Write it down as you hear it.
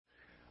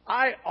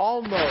I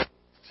almost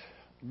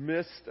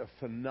missed a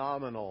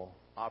phenomenal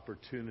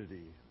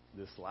opportunity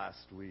this last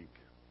week.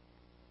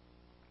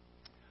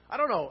 I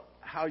don't know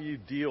how you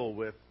deal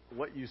with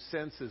what you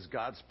sense as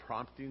God's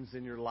promptings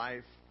in your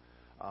life.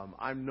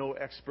 I'm no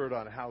expert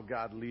on how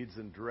God leads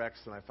and directs,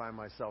 and I find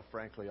myself,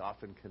 frankly,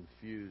 often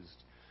confused.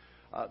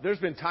 There's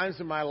been times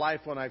in my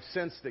life when I've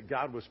sensed that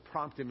God was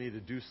prompting me to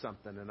do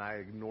something, and I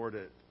ignored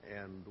it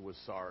and was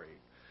sorry.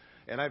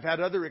 And I've had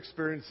other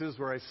experiences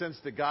where I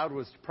sensed that God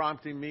was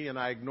prompting me, and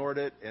I ignored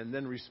it, and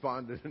then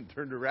responded and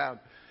turned around.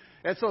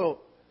 And so,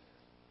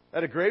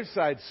 at a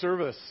graveside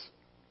service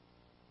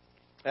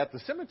at the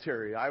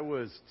cemetery, I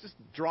was just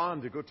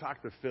drawn to go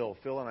talk to Phil.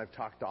 Phil and I've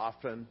talked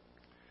often,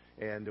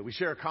 and we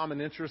share a common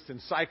interest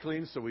in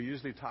cycling, so we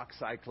usually talk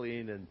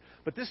cycling.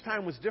 But this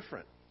time was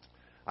different.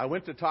 I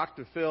went to talk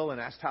to Phil and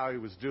asked how he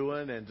was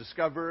doing, and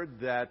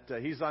discovered that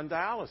he's on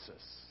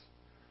dialysis.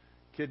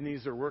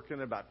 Kidneys are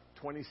working about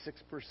 26%,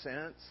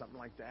 something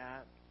like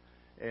that.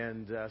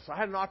 And so I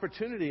had an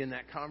opportunity in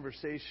that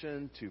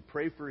conversation to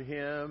pray for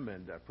him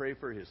and pray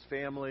for his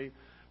family,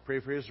 pray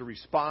for his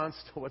response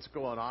to what's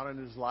going on in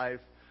his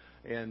life.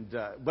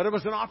 But it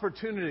was an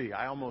opportunity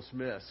I almost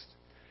missed.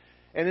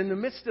 And in the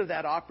midst of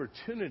that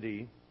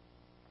opportunity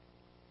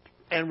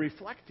and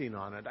reflecting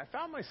on it, I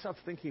found myself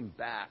thinking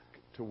back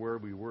to where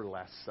we were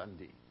last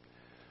Sunday.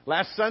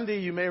 Last Sunday,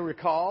 you may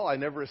recall, I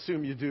never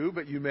assume you do,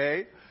 but you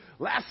may.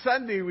 Last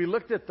Sunday, we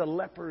looked at the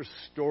leper's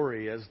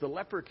story as the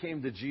leper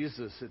came to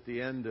Jesus at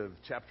the end of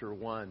chapter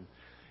 1.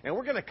 And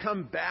we're going to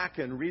come back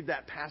and read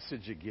that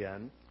passage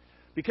again,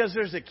 because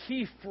there's a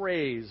key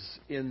phrase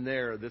in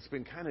there that's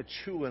been kind of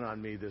chewing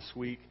on me this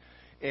week.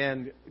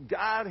 And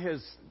God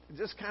has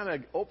just kind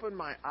of opened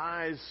my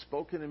eyes,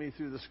 spoken to me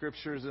through the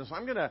Scriptures. And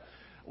so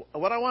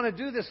what I want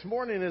to do this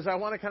morning is I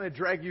want to kind of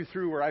drag you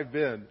through where I've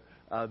been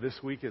this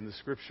week in the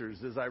Scriptures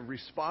as I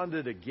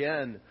responded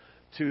again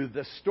to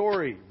the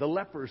story, the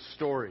leper's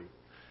story.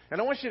 And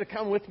I want you to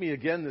come with me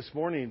again this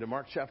morning to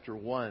Mark chapter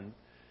 1.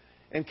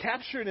 And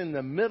captured in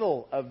the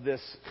middle of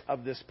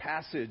this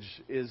passage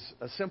is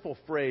a simple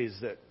phrase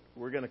that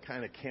we're going to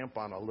kind of camp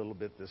on a little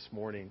bit this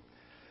morning.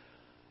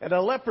 And a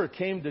leper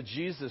came to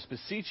Jesus,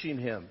 beseeching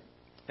him,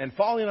 and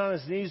falling on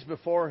his knees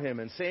before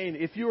him, and saying,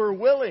 "If you are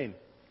willing,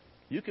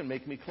 you can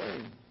make me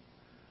clean."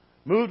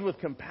 Moved with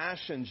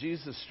compassion,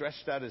 Jesus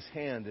stretched out his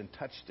hand and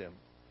touched him,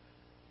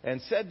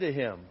 and said to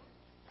him,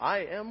 "I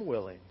am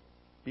willing,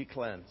 be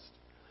cleansed."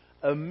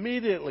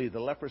 Immediately the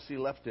leprosy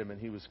left him,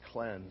 and he was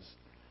cleansed.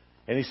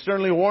 And he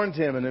sternly warned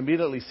him and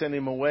immediately sent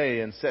him away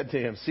and said to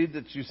him, "See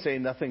that you say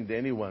nothing to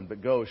anyone,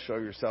 but go show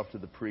yourself to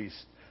the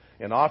priest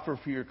and offer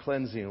for your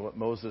cleansing what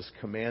Moses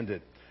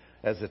commanded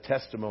as a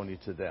testimony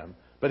to them."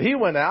 But he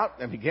went out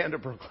and began to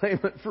proclaim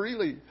it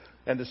freely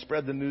and to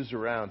spread the news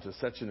around to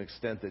such an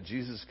extent that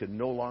Jesus could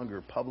no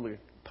longer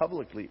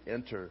publicly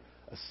enter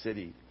a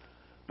city,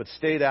 but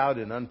stayed out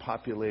in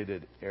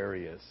unpopulated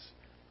areas.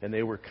 And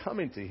they were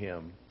coming to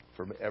him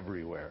from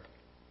everywhere.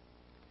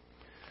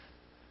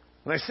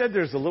 And I said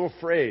there's a little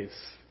phrase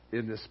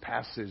in this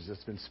passage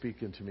that's been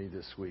speaking to me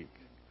this week.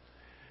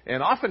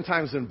 And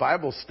oftentimes in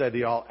Bible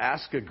study, I'll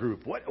ask a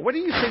group, what do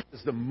you think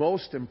is the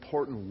most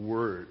important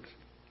word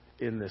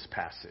in this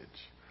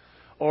passage?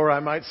 Or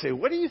I might say,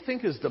 what do you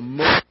think is the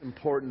most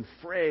important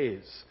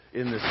phrase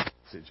in this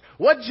passage?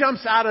 What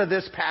jumps out of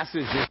this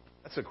passage?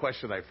 That's a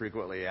question I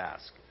frequently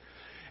ask.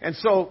 And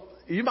so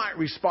you might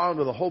respond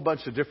with a whole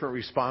bunch of different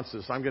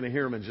responses. I'm going to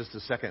hear them in just a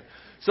second.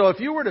 So if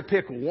you were to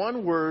pick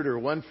one word or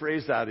one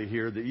phrase out of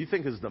here that you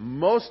think is the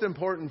most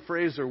important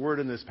phrase or word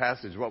in this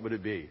passage, what would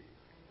it be?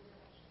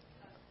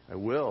 I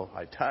will.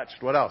 I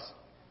touched. What else?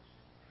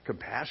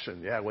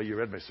 Compassion. Yeah, well, you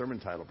read my sermon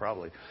title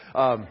probably.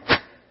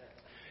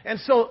 And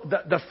so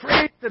the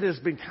phrase that has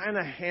been kind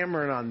of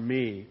hammering on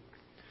me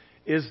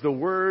is the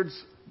words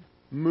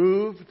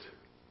 "moved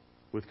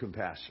with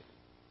compassion."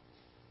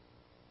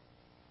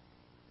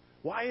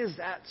 Why is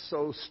that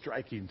so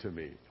striking to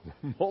me?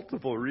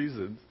 Multiple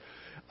reasons.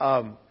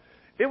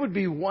 It would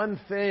be one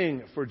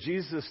thing for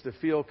Jesus to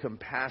feel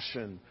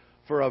compassion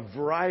for a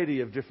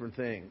variety of different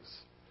things.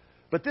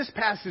 But this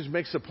passage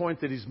makes a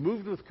point that he's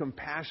moved with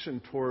compassion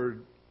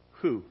toward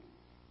who?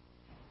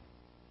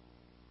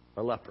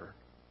 A leper.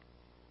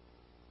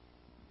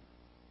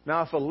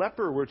 Now, if a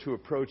leper were to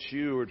approach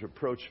you or to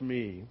approach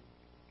me,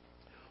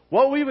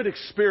 what we would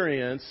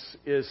experience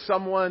is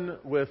someone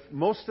with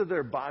most of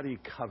their body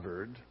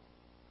covered,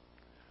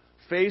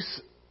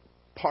 face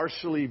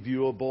partially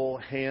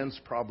viewable, hands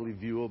probably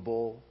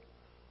viewable.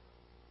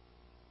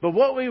 But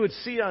what we would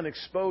see on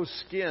exposed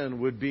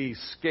skin would be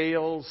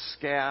scales,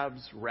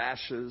 scabs,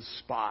 rashes,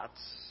 spots.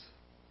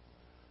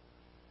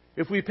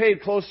 If we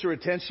paid closer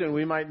attention,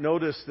 we might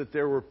notice that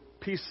there were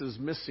pieces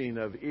missing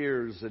of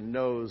ears and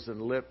nose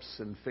and lips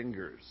and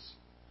fingers.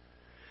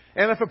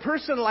 And if a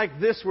person like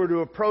this were to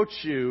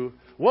approach you,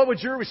 what would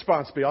your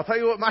response be? I'll tell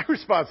you what my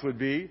response would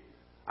be.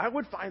 I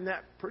would find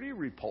that pretty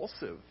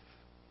repulsive.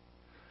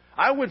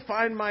 I would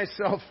find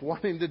myself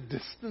wanting to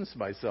distance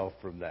myself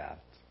from that.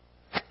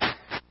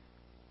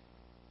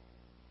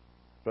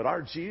 But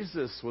our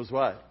Jesus was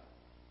what?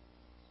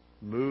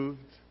 moved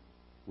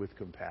with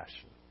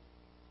compassion.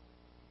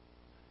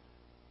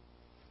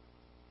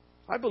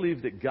 I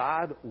believe that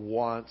God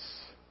wants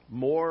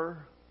more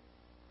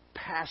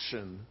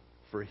passion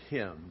for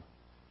Him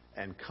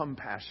and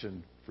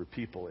compassion for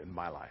people in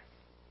my life.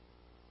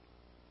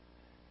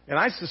 And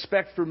I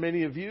suspect for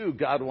many of you,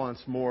 God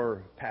wants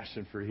more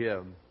passion for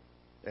Him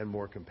and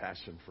more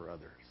compassion for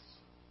others.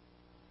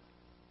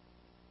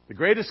 The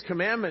greatest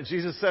commandment,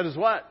 Jesus said, is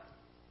what?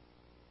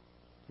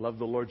 Love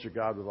the Lord your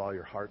God with all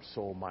your heart,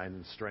 soul, mind,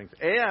 and strength.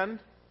 And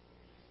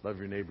love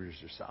your neighbor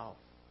as yourself.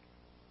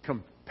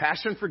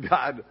 Compassion for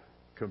God,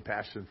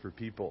 compassion for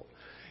people.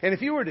 And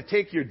if you were to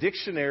take your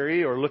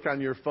dictionary or look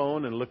on your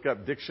phone and look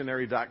up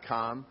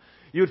dictionary.com,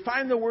 you would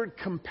find the word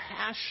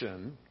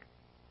compassion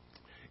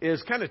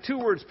is kind of two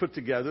words put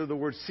together. The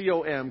word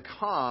C-O-M,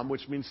 com,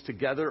 which means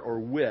together or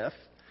with.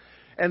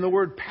 And the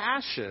word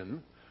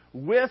passion,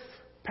 with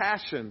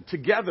passion,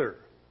 together.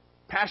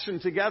 Passion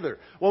together.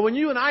 Well, when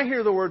you and I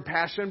hear the word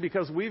passion,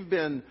 because we've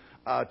been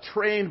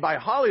trained by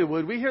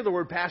Hollywood, we hear the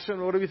word passion,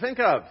 what do we think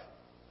of?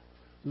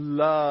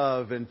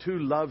 Love, and two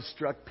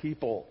love-struck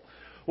people.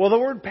 Well, the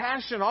word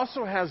passion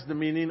also has the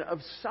meaning of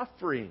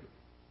suffering.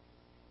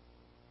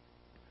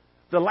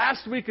 The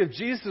last week of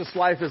Jesus'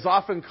 life is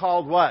often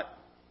called what?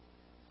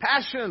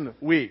 Passion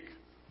Week.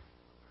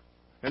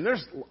 And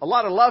there's a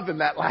lot of love in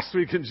that last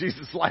week in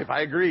Jesus' life,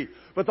 I agree.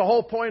 But the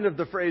whole point of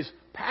the phrase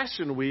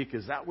Passion Week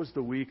is that was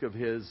the week of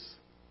His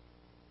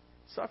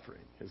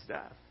suffering, His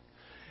death.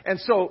 And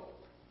so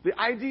the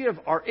idea of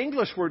our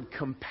English word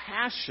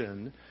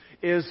compassion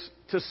is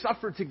to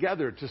suffer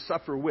together, to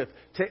suffer with,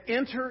 to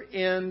enter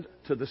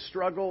into the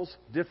struggles,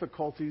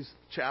 difficulties,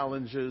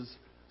 challenges,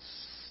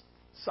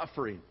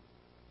 suffering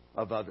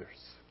of others.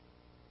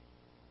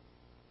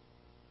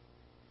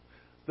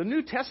 The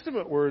New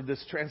Testament word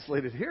that's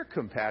translated here,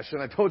 compassion,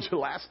 I told you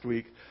last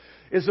week,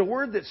 is a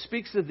word that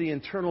speaks of the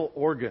internal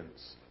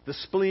organs, the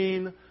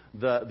spleen,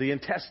 the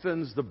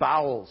intestines, the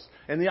bowels.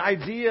 And the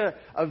idea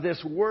of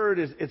this word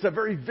is it's a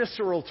very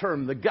visceral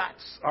term. The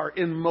guts are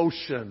in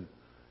motion,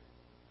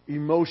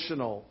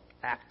 emotional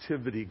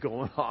activity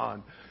going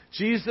on.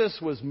 Jesus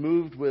was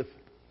moved with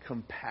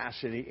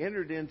compassion. He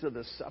entered into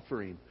the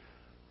suffering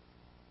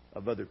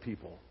of other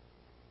people.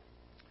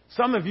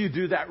 Some of you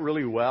do that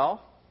really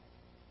well.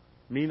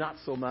 Me, not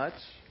so much.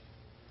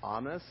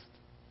 Honest.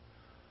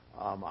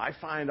 I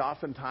find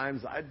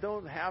oftentimes I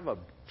don't have a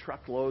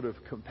truckload of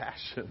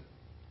compassion.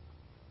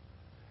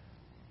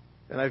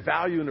 And I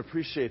value and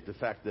appreciate the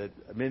fact that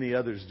many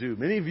others do.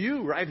 Many of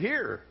you right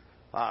here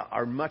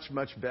are much,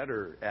 much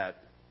better at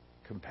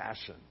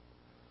compassion.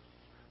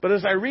 But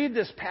as I read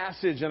this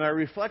passage and I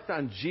reflect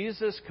on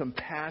Jesus'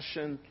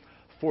 compassion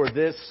for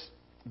this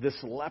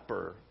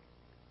leper,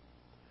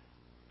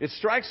 it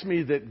strikes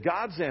me that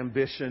God's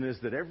ambition is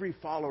that every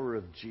follower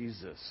of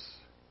Jesus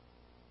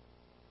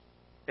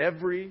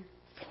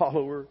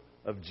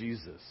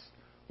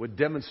would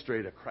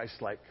demonstrate a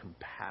Christ-like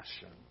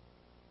compassion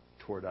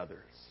toward others.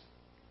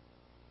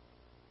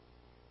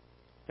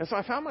 And so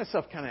I found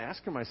myself kind of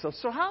asking myself,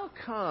 so how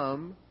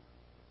come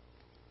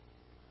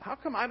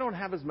I don't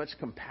have as much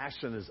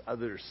compassion as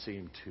others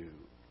seem to?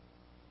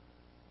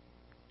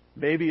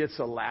 Maybe it's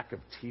a lack of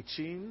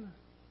teaching.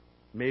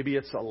 Maybe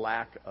it's a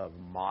lack of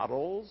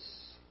models.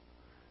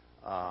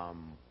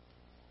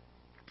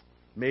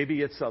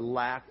 Maybe it's a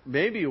lack.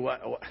 Maybe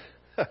what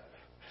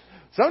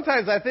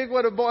sometimes I think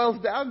what it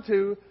boils down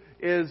to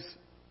is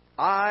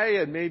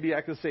and maybe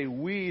I could say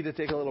we, to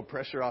take a little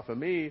pressure off of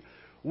me,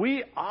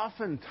 we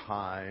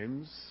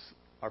oftentimes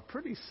are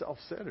pretty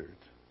self-centered.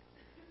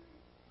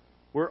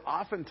 We're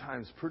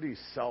oftentimes pretty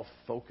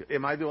self-focused.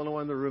 Am I the only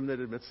one in the room that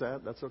admits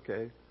that? That's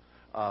okay.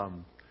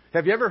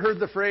 Have you ever heard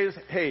the phrase,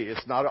 hey,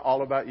 it's not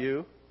all about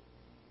you?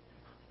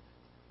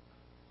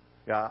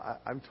 Yeah,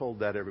 I'm told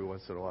that every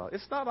once in a while.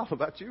 It's not all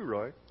about you,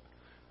 Roy.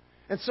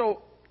 And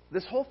so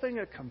this whole thing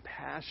of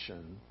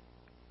compassion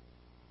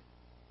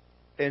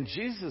and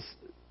Jesus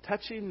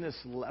touching this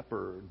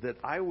leper that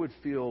I would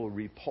feel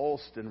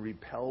repulsed and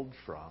repelled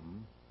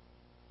from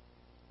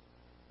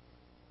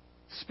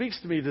speaks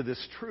to me to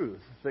this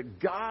truth that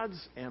God's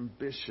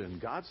ambition,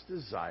 God's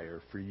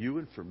desire for you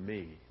and for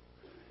me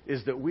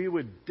is that we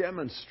would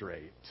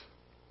demonstrate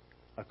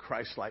a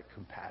Christ-like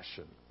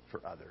compassion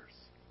for others.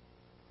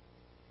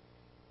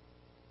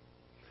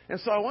 And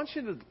so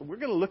we're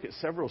going to look at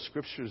several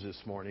scriptures this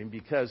morning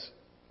because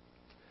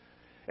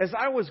as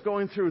I was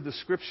going through the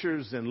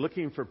scriptures and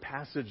looking for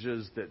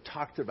passages that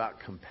talked about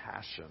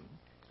compassion,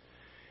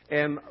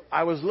 and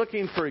I was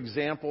looking for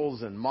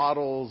examples and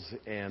models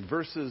and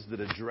verses that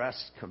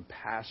addressed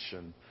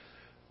compassion,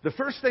 the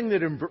first thing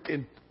that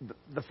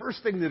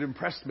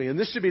impressed me, and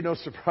this should be no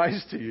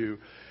surprise to you,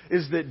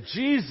 is that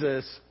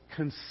Jesus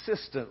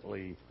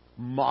consistently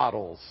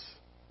models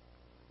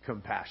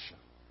compassion.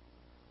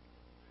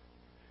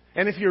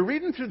 And if you're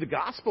reading through the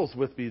Gospels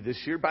with me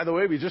this year, by the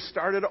way, we just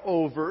started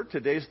over.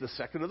 Today's the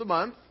second of the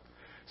month.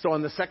 So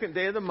on the second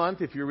day of the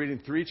month, if you're reading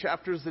 3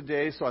 chapters a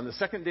day, so on the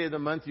second day of the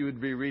month, you would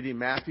be reading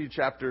Matthew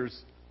chapters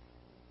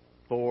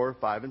 4,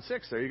 5, and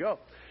 6. There you go.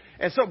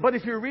 And so, but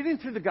if you're reading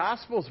through the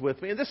Gospels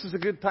with me, and this is a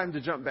good time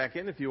to jump back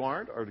in if you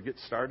aren't, or to get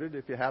started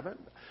if you haven't.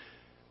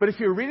 But if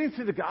you're reading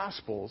through the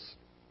Gospels,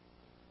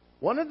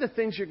 one of the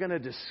things you're going to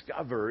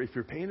discover if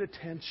you're paying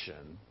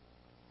attention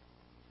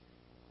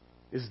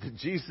is that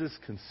Jesus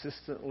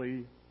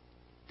consistently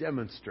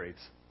demonstrates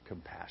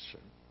compassion.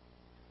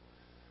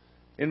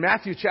 In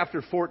Matthew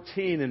chapter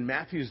 14, in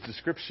Matthew's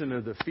description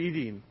of the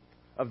feeding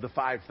of the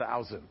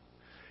 5,000,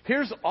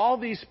 here's all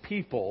these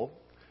people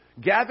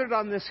gathered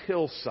on this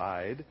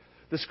hillside.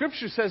 The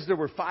scripture says there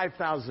were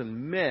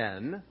 5,000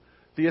 men.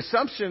 The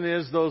assumption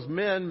is those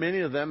men, many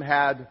of them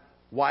had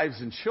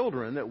wives and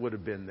children that would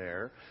have been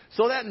there.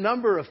 So that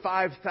number of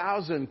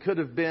 5,000 could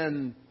have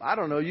been, I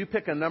don't know, you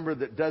pick a number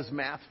that does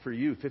math for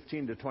you,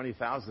 15 to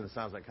 20,000. It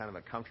sounds like kind of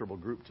a comfortable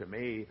group to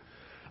me.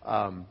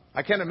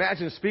 I can't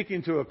imagine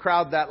speaking to a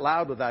crowd that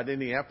loud without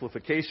any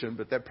amplification,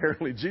 but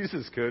apparently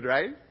Jesus could,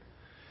 right?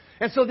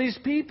 And so these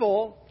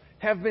people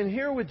have been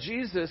here with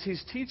Jesus.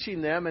 He's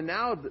teaching them, and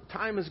now the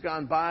time has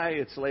gone by.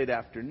 It's late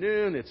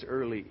afternoon. It's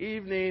early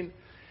evening.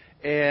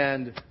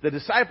 And the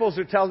disciples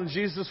are telling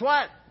Jesus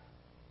what?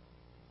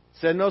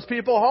 Send those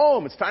people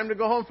home. It's time to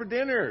go home for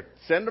dinner.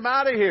 Send them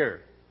out of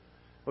here.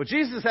 Well,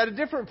 Jesus had a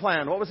different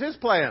plan. What was his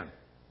plan?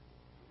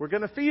 We're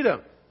going to feed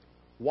them.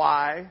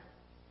 Why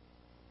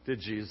did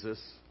Jesus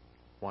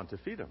want to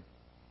feed them?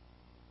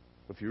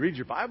 If you read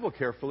your Bible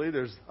carefully,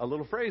 there's a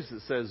little phrase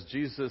that says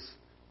Jesus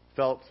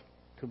felt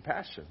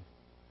compassion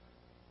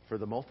for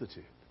the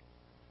multitude.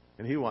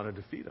 And he wanted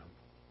to feed them.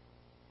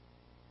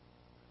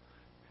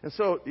 And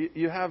so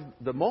you have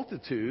the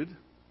multitude,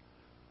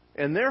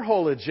 and their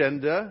whole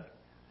agenda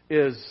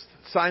is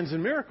signs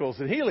and miracles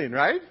and healing,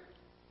 right?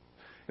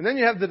 And then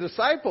you have the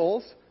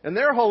disciples, and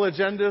their whole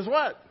agenda is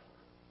what?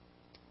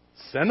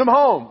 Send them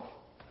home.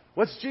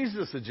 What's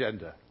Jesus'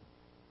 agenda?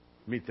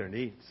 Meet their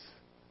needs.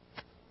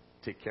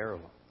 Take care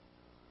of them.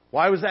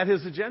 Why was that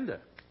his agenda?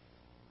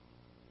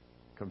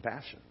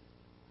 Compassion.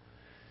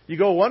 You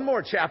go one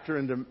more chapter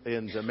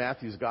into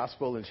Matthew's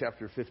Gospel in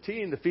chapter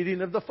 15, the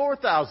feeding of the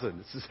 4,000.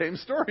 It's the same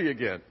story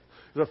again.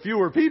 There's a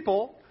fewer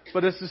people,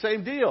 but it's the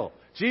same deal.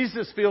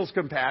 Jesus feels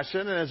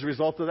compassion, and as a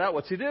result of that,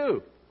 what's he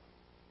do?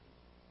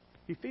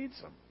 He feeds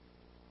them.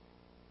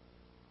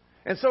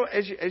 And so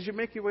as you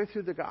make your way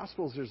through the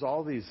Gospels, there's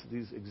all these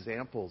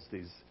examples,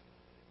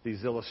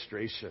 these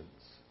illustrations.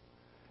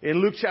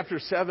 In Luke chapter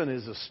 7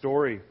 is a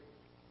story.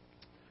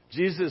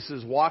 Jesus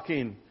is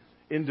walking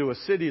into a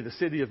city, the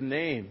city of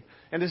Nain.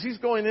 And as he's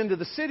going into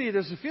the city,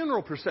 there's a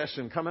funeral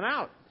procession coming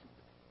out.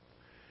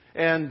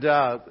 And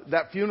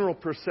that funeral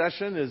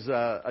procession is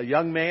a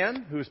young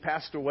man who's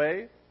passed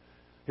away.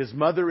 His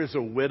mother is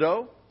a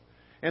widow.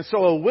 And so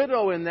a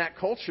widow in that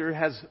culture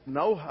has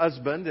no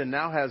husband and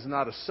now has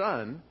not a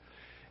son.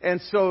 And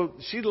so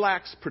she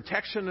lacks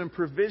protection and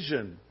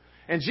provision.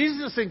 And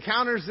Jesus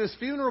encounters this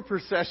funeral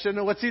procession,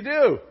 and what's he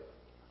do?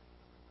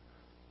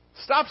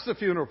 Stops the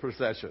funeral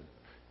procession.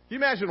 Can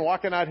you imagine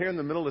walking out here in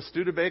the middle of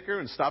Studebaker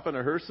and stopping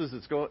a hearse as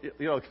it's going,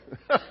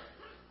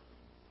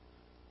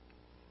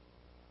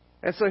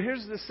 And so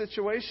here's the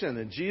situation.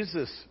 And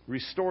Jesus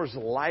restores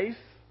life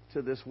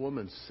to this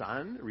woman's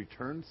son,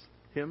 returns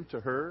him to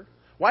her.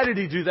 Why did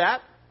he do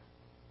that?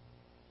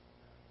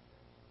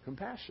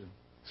 Compassion.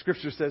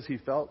 Scripture says he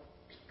felt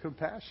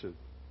compassion.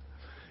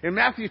 In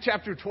Matthew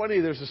chapter 20,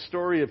 there's a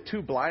story of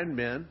two blind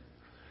men.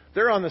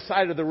 They're on the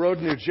side of the road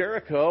near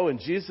Jericho, and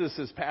Jesus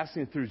is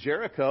passing through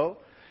Jericho.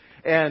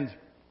 And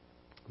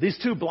these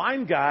two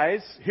blind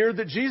guys hear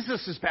that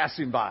Jesus is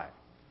passing by.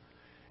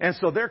 And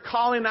so they're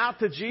calling out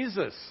to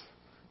Jesus.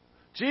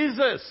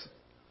 Jesus,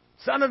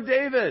 Son of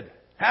David,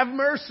 have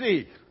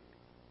mercy.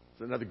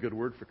 It's another good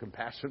word for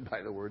compassion,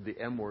 by the word, the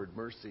M word,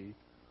 mercy.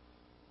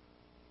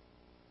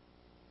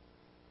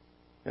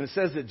 And it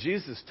says that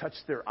Jesus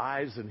touched their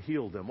eyes and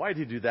healed them. Why did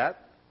he do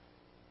that?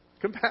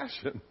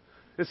 Compassion.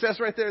 It says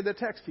right there in the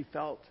text, he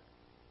felt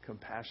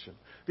compassion.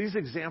 These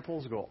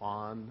examples go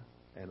on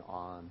and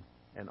on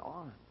and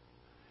on.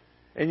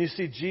 And you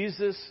see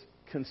Jesus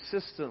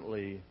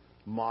consistently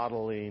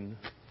modeling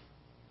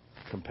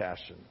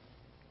compassion.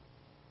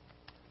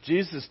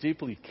 Jesus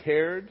deeply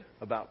cared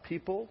about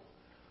people,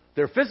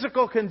 their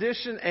physical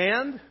condition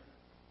and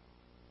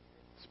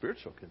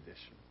spiritual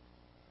condition.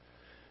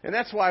 And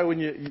that's why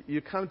when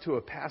you come to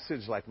a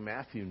passage like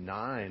Matthew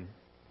 9,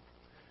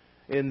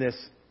 in this,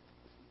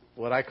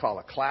 what I call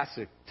a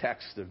classic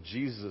text of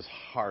Jesus'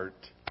 heart,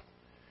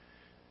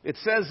 it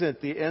says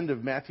at the end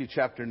of Matthew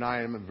chapter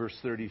 9 and verse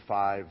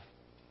 35,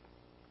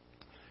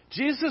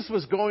 Jesus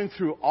was going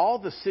through all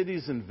the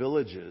cities and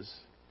villages,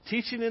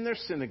 teaching in their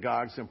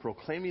synagogues and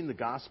proclaiming the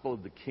gospel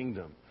of the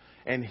kingdom,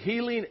 and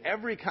healing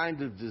every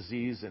kind of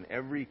disease and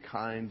every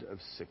kind of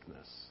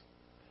sickness.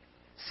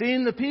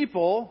 Seeing the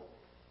people,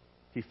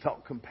 he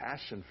felt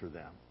compassion for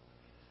them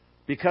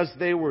because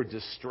they were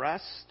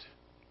distressed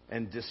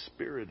and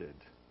dispirited.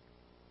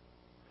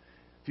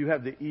 If you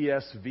have the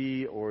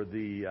ESV or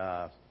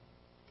the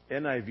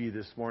NIV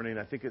this morning,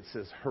 I think it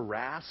says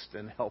harassed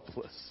and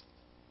helpless.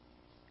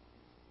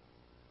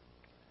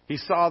 He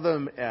saw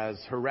them as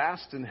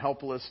harassed and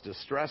helpless,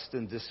 distressed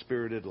and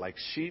dispirited, like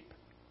sheep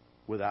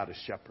without a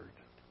shepherd.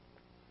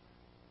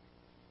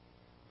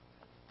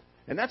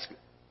 And that's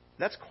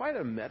quite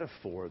a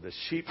metaphor, the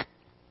sheep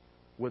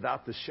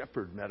without the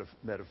shepherd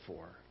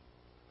metaphor.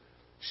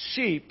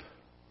 Sheep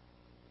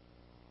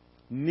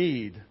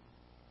need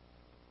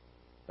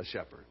a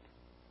shepherd.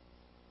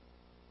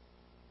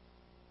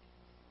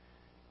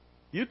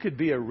 You could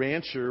be a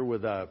rancher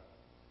with a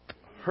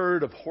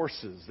herd of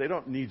horses. They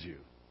don't need you.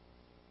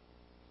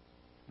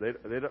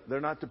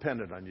 They're not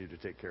dependent on you to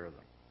take care of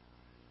them.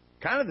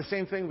 Kind of the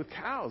same thing with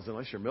cows,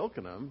 unless you're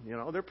milking them. You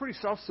know, they're pretty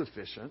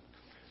self-sufficient.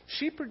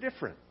 Sheep are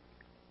different.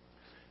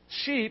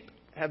 Sheep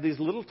have these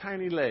little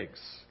tiny legs.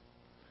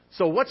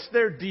 So what's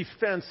their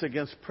defense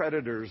against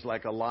predators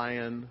like a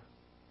lion,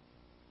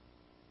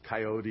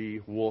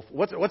 coyote, wolf?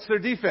 What's their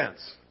defense?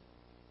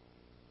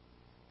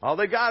 All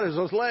they got is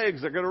those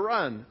legs. They're going to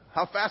run.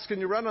 How fast can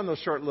you run on those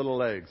short little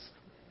legs?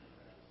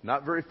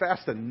 Not very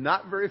fast and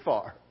not very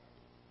far.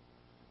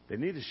 They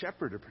need a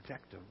shepherd to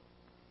protect them.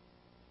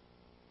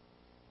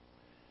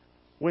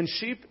 When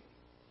sheep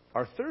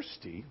are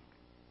thirsty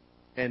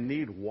and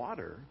need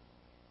water,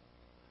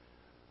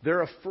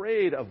 they're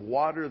afraid of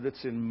water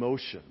that's in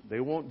motion. They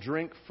won't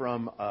drink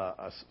from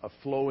a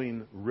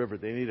flowing river.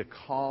 They need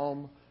a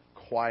calm,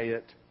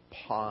 quiet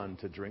pond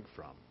to drink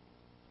from.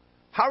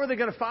 How are they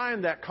going to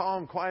find that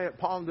calm, quiet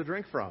pond to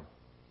drink from?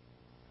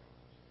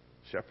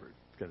 Shepherd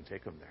is going to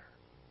take them there.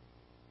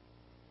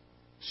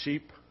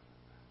 Sheep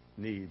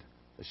need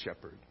a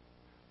shepherd.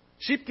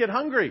 Sheep get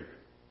hungry.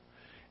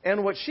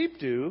 And what sheep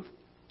do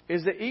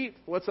is they eat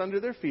what's under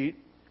their feet,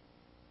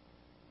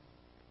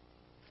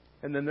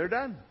 and then they're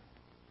done.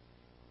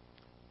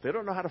 They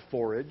don't know how to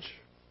forage.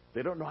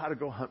 They don't know how to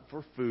go hunt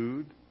for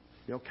food.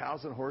 You know,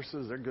 cows and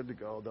horses, they're good to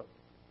go. The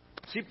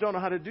sheep don't know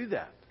how to do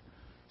that.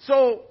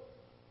 So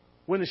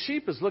when a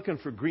sheep is looking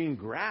for green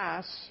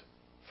grass,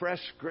 fresh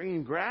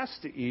green grass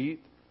to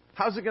eat,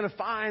 how's it going to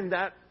find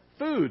that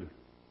food?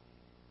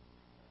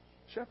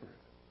 Shepherd.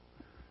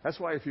 That's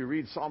why if you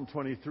read Psalm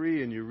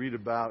 23 and you read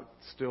about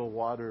still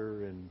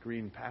water and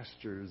green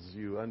pastures,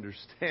 you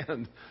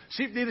understand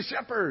sheep need a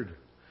shepherd.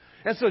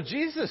 And so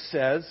Jesus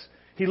says,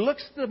 he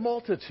looks at the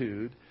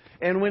multitude,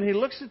 and when he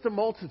looks at the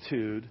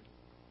multitude,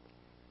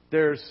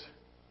 there's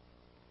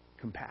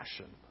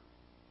compassion.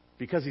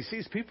 Because he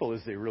sees people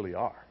as they really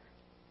are.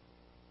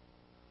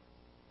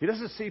 He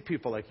doesn't see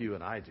people like you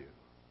and I do.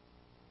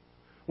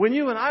 When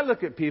you and I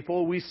look at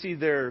people, we see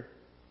their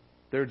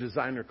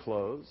designer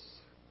clothes,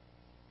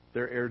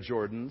 their Air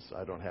Jordans.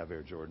 I don't have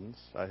Air Jordans.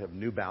 I have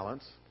New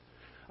Balance.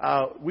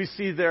 We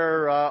see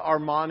their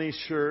Armani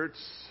shirts.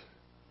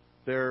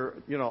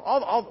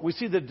 We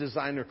see the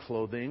designer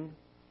clothing.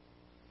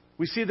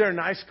 We see their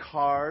nice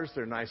cars,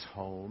 their nice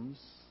homes.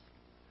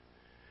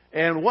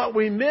 And what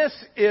we miss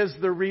is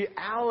the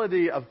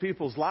reality of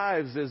people's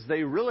lives is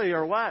they really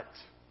are what?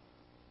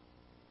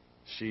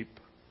 Sheep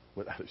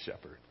without a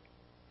shepherd.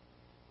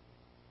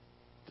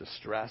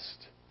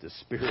 Distressed,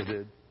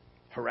 dispirited,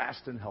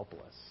 harassed, and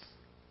helpless.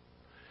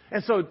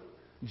 And so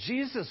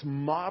Jesus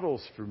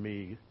models for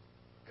me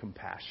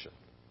compassion.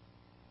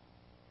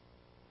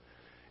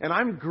 And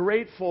I'm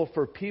grateful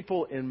for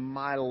people in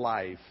my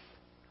life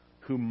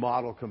who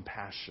model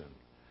compassion.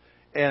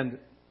 And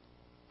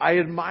I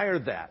admire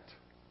that.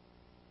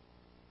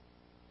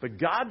 But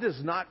God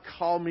does not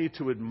call me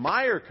to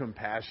admire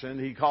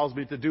compassion. He calls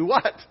me to do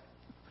what?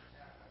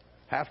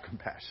 Have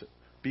compassion.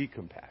 Be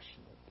compassionate.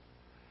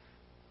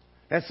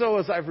 And so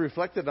as I've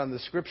reflected on the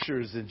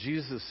scriptures and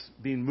Jesus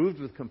being moved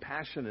with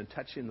compassion and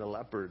touching the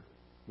leper,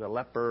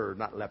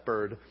 not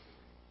leopard,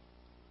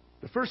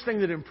 the first thing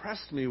that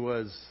impressed me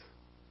was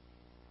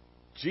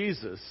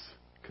Jesus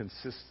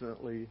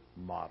consistently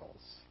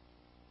models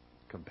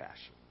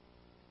compassion.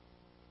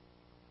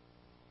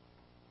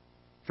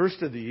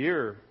 First of the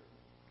year,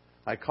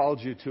 I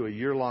called you to a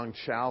year-long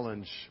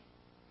challenge,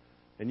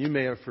 and you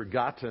may have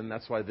forgotten,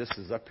 that's why this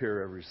is up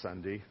here every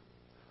Sunday,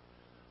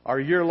 our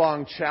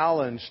year-long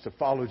challenge to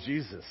follow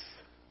Jesus.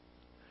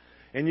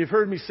 And you've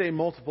heard me say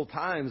multiple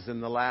times in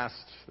the last,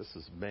 this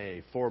is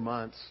May, 4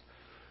 months,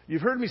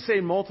 you've heard me say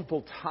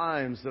multiple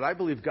times that I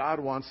believe God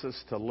wants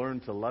us to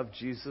learn to love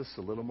Jesus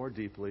a little more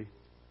deeply,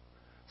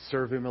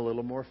 serve Him a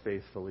little more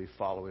faithfully,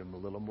 follow Him a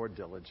little more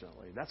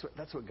diligently.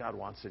 That's what God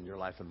wants in your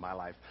life and my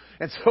life.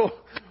 And so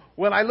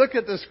when I look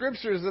at the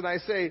scriptures and I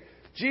say,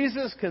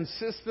 Jesus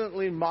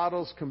consistently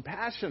models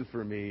compassion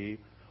for me,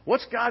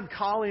 what's God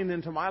calling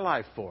into my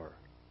life for?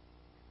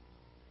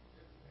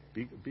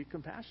 Be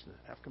compassionate.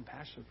 Have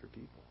compassion for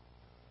people.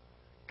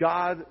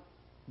 God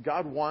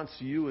wants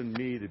you and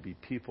me to be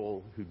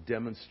people who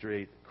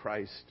demonstrate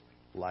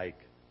Christ-like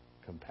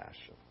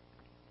compassion.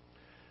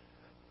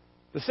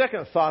 The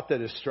second thought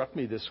that has struck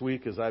me this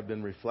week as I've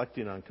been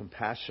reflecting on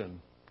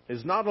compassion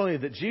is not only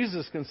that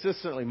Jesus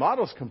consistently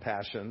models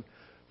compassion,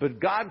 but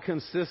God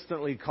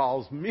consistently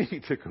calls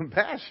me to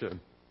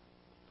compassion.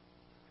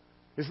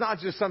 It's not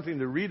just something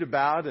to read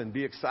about and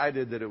be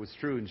excited that it was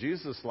true in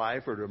Jesus'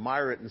 life or to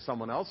admire it in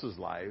someone else's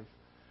life.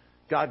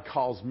 God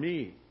calls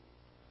me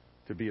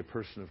to be a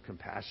person of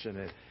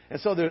compassion.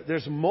 And so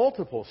there's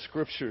multiple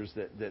scriptures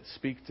that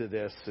speak to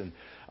this. And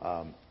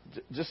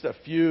just a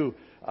few,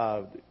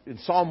 in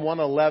Psalm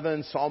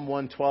 111, Psalm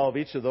 112,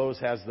 each of those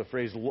has the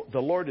phrase,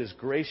 the Lord is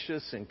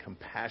gracious and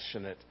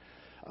compassionate.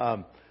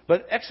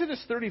 But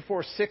Exodus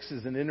 34:6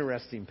 is an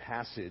interesting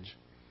passage.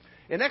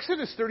 In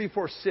Exodus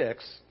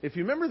 34:6, if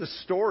you remember the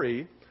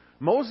story,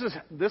 Moses,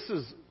 this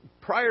is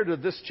prior to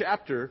this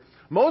chapter,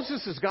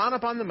 Moses has gone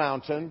up on the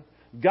mountain.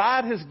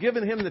 God has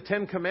given him the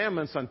 10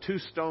 Commandments on 2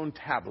 stone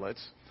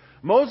tablets.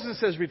 Moses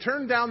has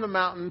returned down the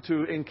mountain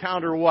to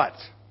encounter what?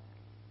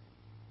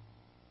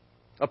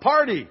 A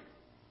party.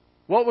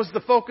 What was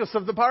the focus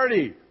of the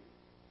party?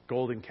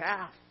 Golden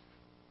calf.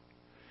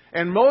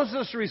 And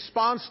Moses'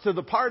 response to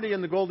the party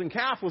and the golden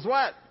calf was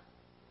what?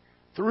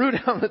 Threw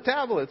down the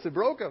tablets and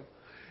broke them.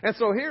 And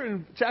so here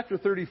in chapter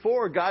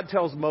 34, God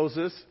tells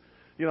Moses,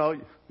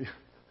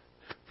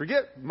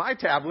 forget my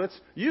tablets.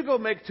 You go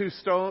make 2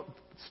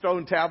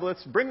 stone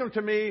tablets, bring them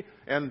to me,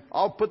 and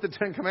I'll put the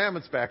 10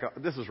 Commandments back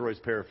up. This is Roy's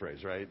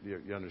paraphrase, right?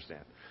 You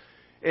understand.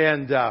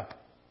 And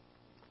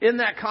in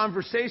that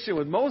conversation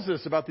with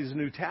Moses about these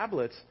new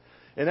tablets,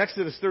 in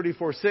Exodus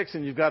 34:6,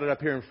 and you've got it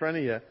up here in front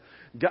of you,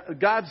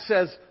 God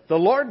says, the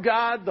Lord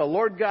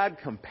God,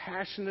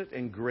 compassionate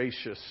and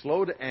gracious,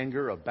 slow to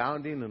anger,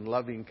 abounding in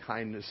loving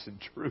kindness and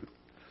truth.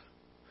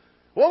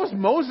 What was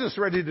Moses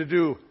ready to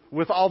do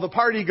with all the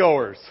party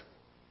goers?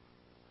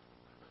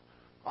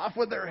 Off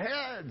with their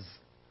heads.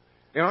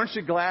 And aren't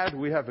you glad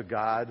we have a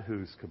God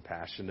who's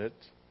compassionate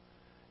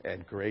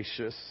and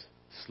gracious,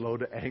 slow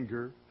to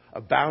anger,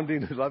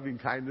 abounding in loving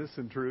kindness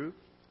and truth?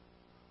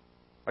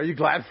 Are you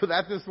glad for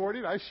that this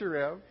morning? I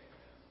sure am.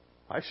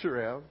 I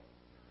sure am.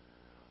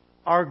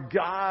 Our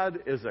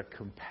God is a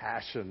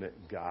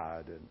compassionate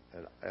God,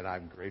 and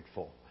I'm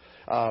grateful.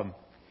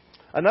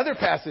 Another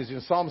passage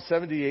in Psalm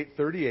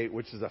 78:38,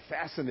 which is a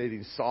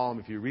fascinating psalm.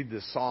 If you read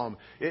this psalm,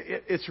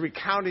 it's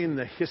recounting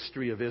the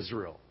history of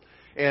Israel.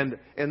 And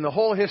the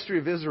whole history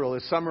of Israel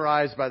is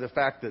summarized by the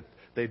fact that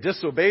they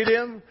disobeyed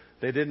him,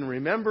 they didn't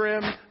remember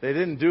him, they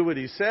didn't do what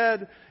he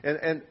said.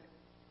 And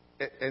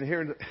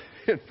here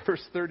in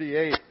verse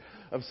 38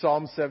 of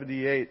Psalm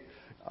 78,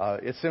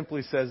 it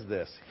simply says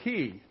this: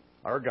 He,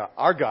 our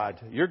God,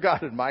 your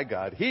God and my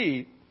God,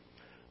 He,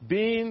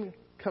 being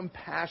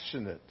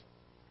compassionate,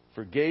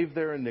 forgave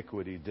their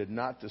iniquity, did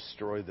not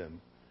destroy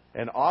them,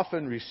 and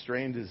often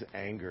restrained His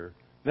anger.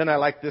 Then I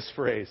like this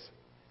phrase: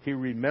 He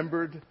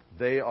remembered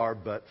they are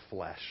but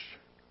flesh.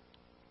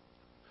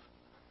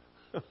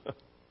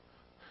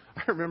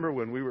 I remember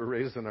when we were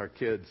raising our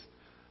kids,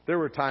 there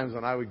were times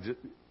when I would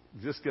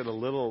just get a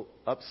little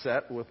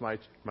upset with my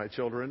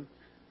children.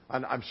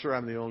 I'm sure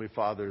I'm the only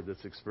father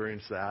that's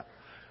experienced that.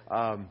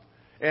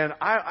 And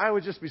I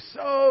would just be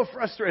so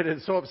frustrated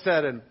and so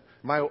upset. And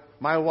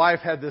my wife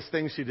had this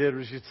thing she did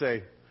where she'd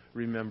say,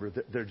 remember,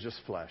 they're just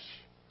flesh.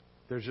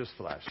 They're just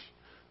flesh.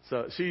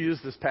 So she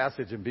used this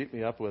passage and beat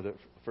me up with it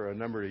for a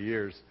number of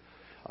years.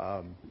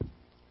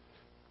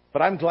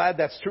 But I'm glad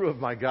that's true of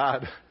my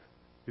God.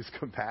 He's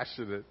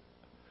compassionate.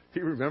 He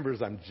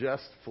remembers I'm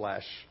just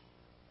flesh.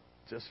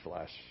 Just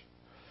flesh.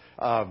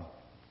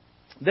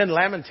 Then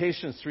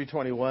Lamentations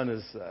 3:21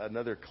 is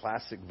another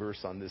classic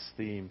verse on this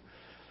theme.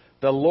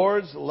 The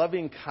Lord's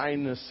loving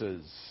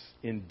kindnesses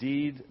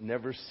indeed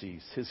never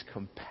cease. His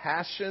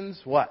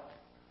compassions, what?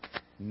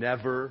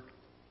 Never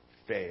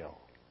fail.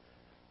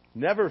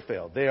 Never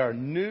fail. They are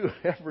new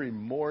every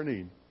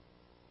morning.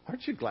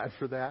 Aren't you glad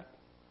for that?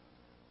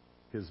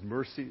 His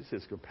mercies,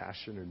 His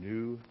compassion are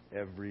new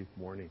every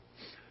morning.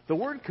 The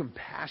word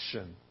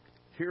compassion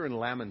here in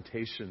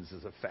Lamentations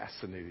is a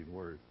fascinating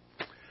word.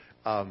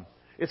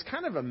 It's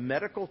kind of a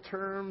medical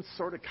term,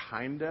 sort of,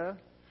 kinda.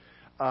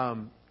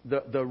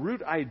 The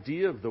root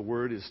idea of the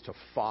word is to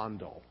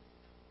fondle.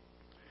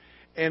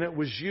 And it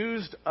was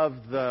used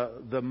of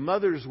the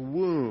mother's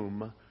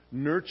womb,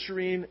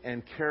 nurturing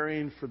and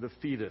caring for the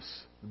fetus,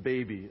 the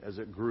baby, as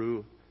it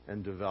grew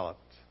and developed.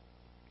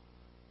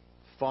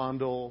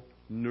 Fondle,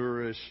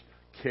 nourish,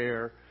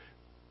 care,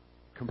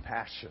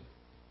 compassion.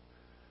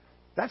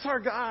 That's our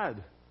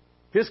God.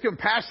 His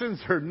compassions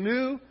are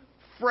new,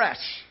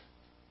 fresh,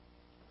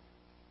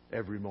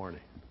 every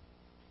morning.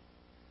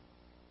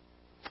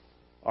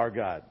 Our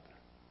God.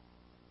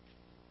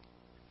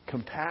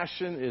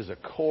 Compassion is a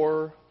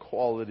core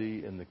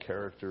quality in the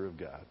character of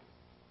God.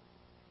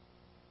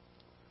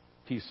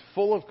 He's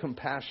full of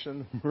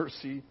compassion,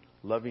 mercy,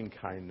 loving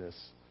kindness,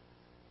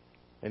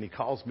 and He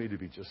calls me to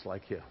be just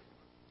like Him.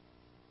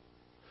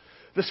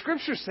 The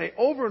Scriptures say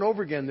over and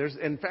over again,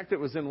 in fact, it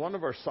was in one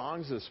of our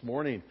songs this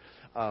morning,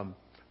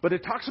 but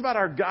it talks about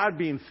our God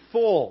being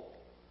full,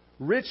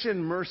 rich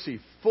in mercy,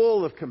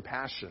 full of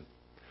compassion.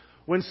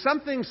 When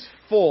something's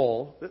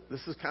full,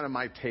 this is kind of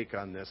my take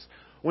on this.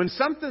 When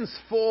something's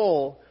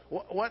full,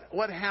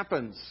 what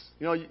happens?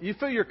 You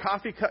fill your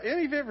coffee cup.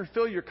 Any of you ever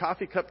fill your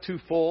coffee cup too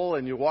full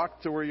and you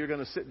walk to where you're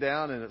going to sit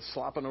down and it's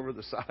slopping over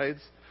the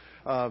sides?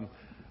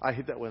 I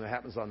hate that when it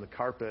happens on the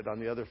carpet. On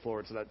the other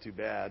floor, it's not too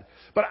bad.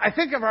 But I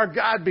think of our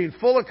God being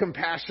full of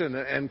compassion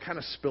and kind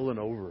of spilling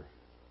over.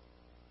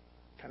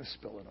 kind of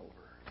spilling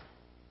over.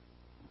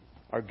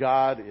 Our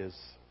God is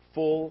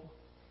full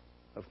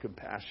of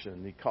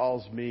compassion. He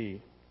calls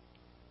me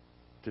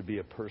to be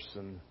a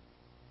person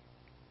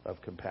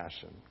of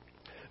compassion.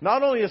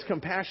 Not only is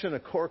compassion a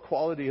core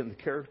quality in the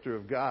character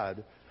of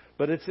God,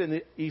 but it's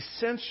an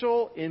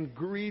essential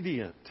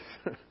ingredient.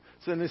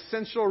 It's an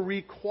essential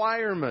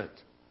requirement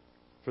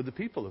for the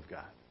people of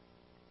God.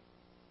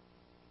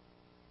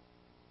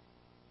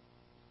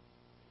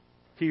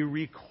 He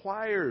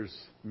requires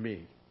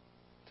me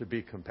to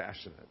be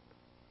compassionate.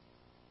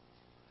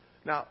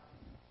 Now,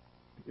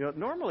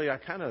 normally I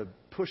kind of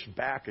push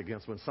back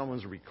against when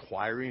someone's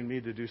requiring me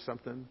to do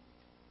something,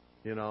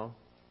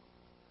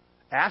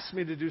 Ask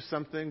me to do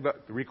something,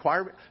 but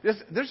require me.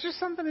 There's just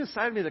something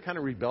inside me that kind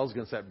of rebels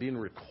against that, being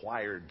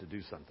required to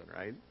do something,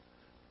 right?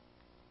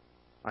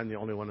 I'm the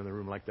only one in the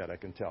room like that, I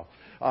can tell.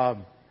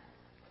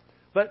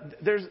 But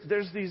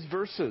there's these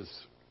verses.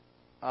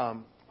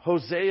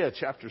 Hosea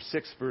chapter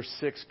 6, verse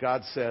 6,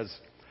 God says,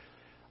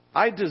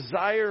 I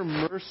desire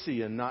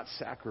mercy and not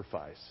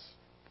sacrifice.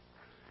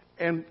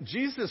 And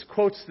Jesus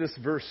quotes this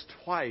verse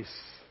twice.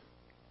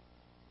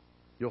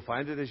 You'll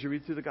find it as you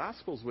read through the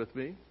Gospels with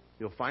me.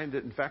 You'll find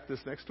it, in fact, this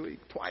next week,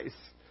 twice.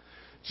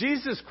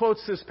 Jesus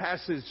quotes this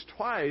passage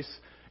twice,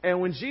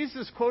 and when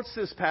Jesus quotes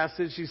this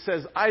passage, he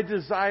says, I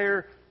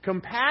desire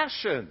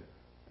compassion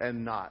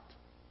and not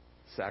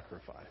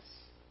sacrifice.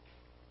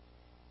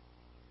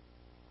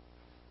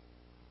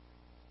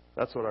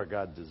 That's what our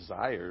God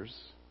desires.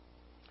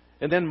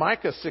 And then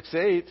Micah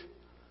 6:8,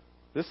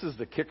 this is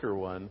the kicker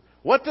one.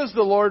 What does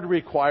the Lord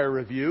require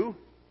of you?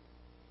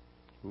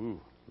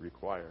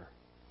 Require.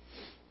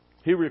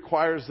 He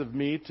requires of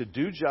me to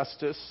do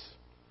justice,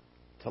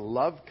 to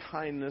love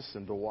kindness,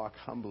 and to walk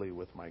humbly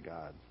with my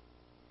God.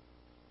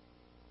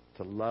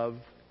 To love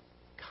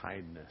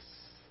kindness,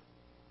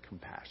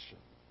 compassion.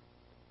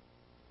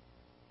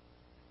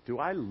 Do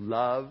I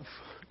love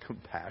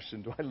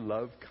compassion? Do I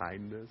love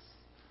kindness?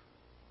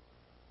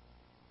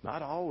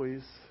 Not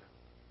always.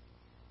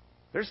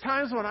 There's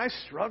times when I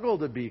struggle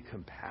to be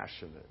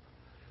compassionate.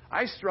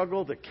 I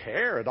struggle to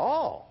care at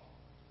all.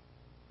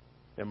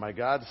 And my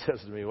God says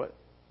to me,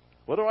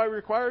 What do I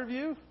require of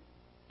you?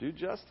 Do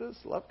justice,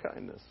 love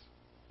kindness.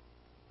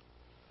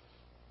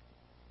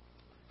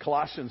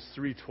 Colossians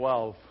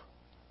 3:12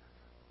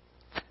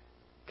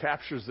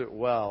 captures it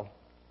well.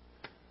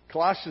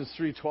 Colossians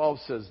 3:12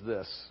 says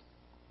this,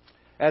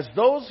 as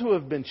those who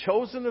have been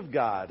chosen of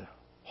God,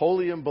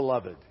 holy and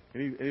beloved.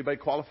 Anybody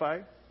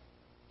qualify?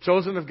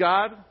 Chosen of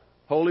God,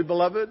 holy,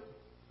 beloved?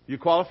 You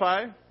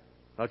qualify?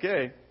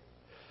 Okay.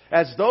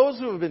 As those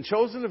who have been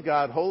chosen of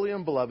God, holy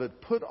and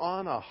beloved, put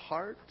on a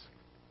heart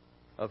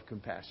of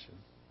compassion.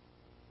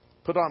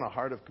 Put on a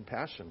heart of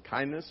compassion.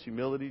 Kindness,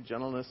 humility,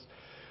 gentleness,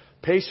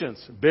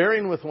 patience,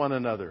 bearing with one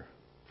another,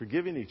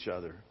 forgiving each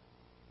other.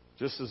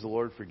 Just as the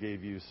Lord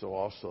forgave you, so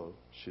also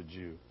should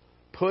you.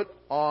 Put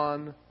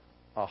on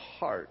a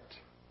heart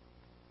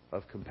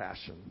of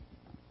compassion.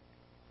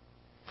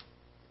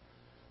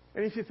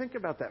 And if you think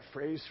about that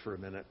phrase for a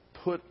minute,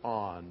 put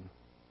on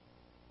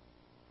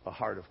a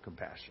heart of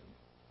compassion.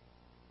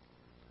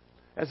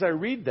 As I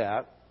read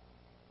that,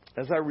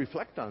 as I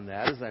reflect on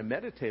that, as I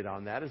meditate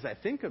on that, as I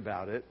think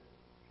about it,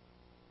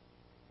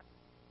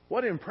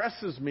 what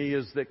impresses me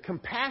is that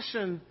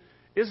compassion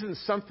isn't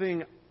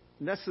something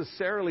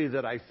necessarily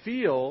that I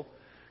feel.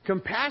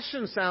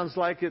 Compassion sounds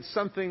like it's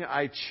something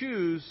I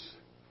choose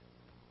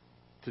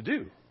to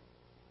do.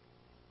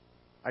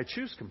 I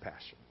choose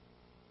compassion.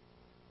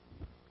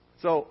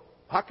 So,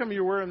 how come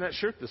you're wearing that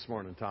shirt this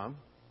morning, Tom?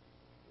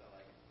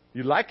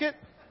 You like it?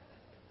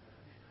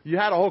 You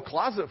had a whole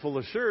closet full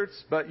of shirts,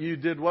 but you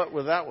did what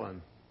with that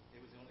one?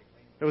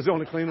 It was the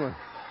only clean one.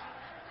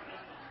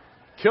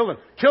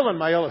 Killing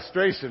my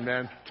illustration,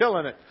 man.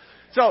 Killing it.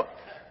 So,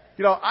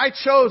 I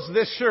chose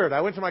this shirt.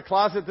 I went to my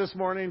closet this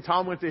morning.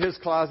 Tom went to his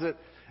closet.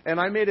 And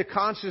I made a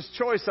conscious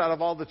choice out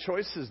of all the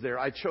choices there.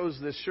 I chose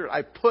this shirt.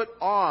 I put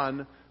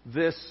on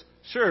this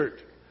shirt.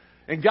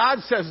 And God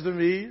says to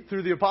me,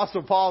 through the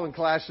Apostle Paul in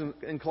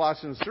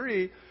Colossians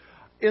 3,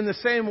 in the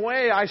same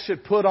way I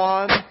should put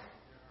on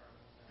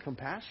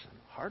compassion,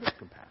 heart of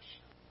compassion.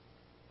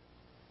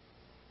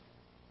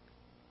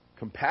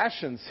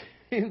 Compassion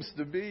seems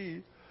to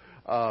be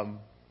an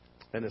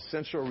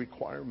essential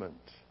requirement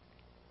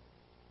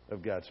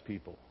of God's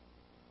people.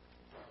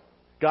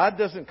 God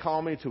doesn't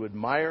call me to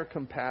admire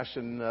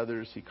compassion in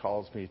others. He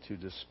calls me to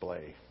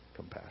display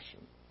compassion.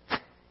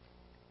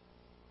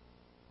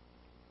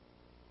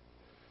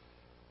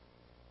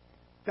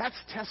 That's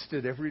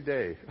tested every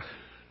day.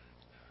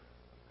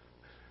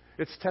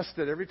 It's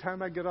tested every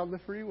time I get on the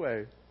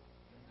freeway.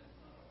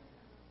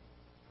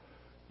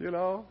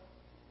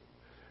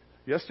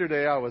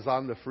 Yesterday I was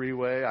on the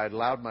freeway. I'd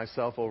allowed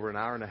myself over an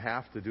hour and a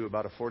half to do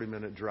about a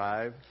 40-minute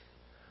drive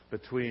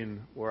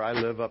between where I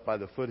live up by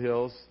the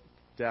foothills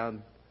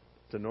down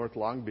to North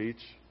Long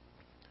Beach.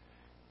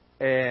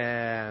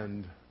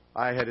 And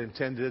I had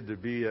intended to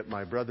be at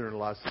my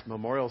brother-in-law's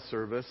memorial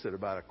service at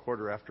about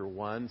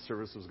 1:15.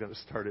 Service was going to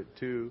start at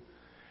 2.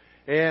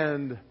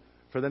 And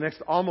For the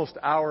next almost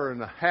hour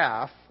and a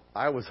half,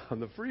 I was on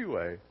the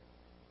freeway.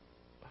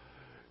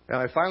 And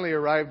I finally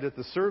arrived at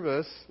the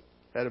service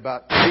at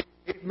about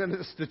 8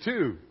 minutes to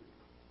 2.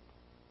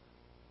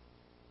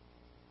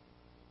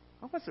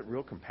 I wasn't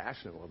real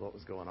compassionate with what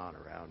was going on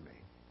around me.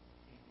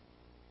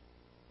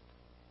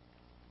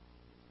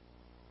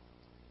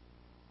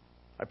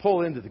 I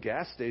pull into the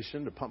gas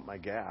station to pump my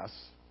gas.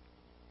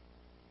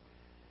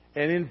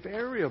 And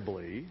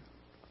invariably,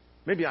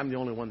 maybe I'm the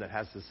only one that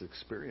has this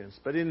experience,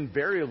 but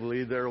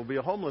invariably there will be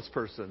a homeless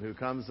person who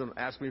comes and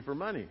asks me for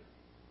money.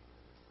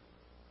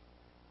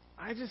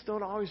 I just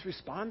don't always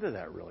respond to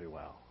that really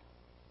well.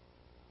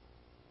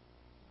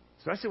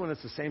 Especially when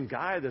it's the same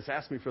guy that's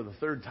asked me for the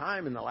third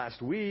time in the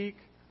last week.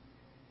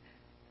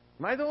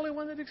 Am I the only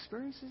one that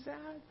experiences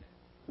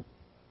that?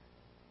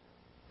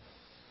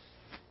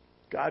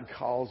 God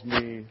calls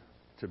me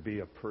to be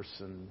a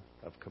person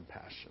of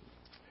compassion.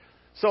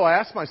 So I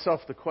asked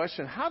myself the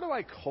question, how do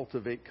I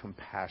cultivate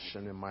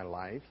compassion in my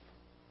life?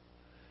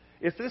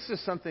 If this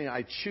is something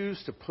I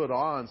choose to put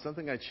on,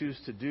 something I choose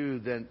to do,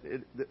 then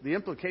the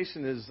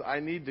implication is I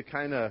need to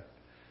kind of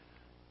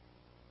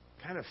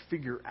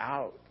figure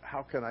out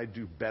how can I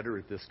do better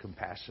at this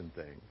compassion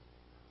thing.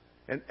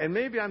 And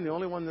maybe I'm the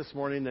only one this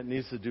morning that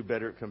needs to do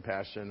better at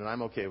compassion, and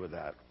I'm okay with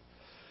that.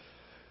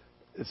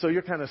 And so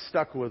you're kind of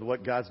stuck with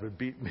what God's been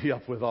beating me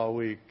up with all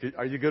week.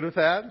 Are you good with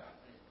that?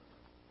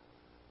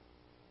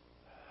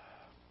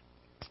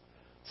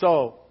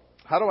 So,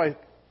 how do I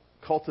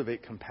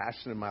cultivate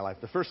compassion in my life?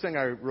 The first thing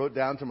I wrote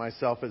down to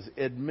myself is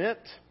admit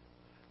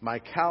my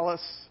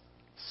callous,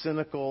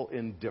 cynical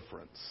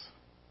indifference,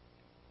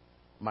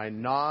 my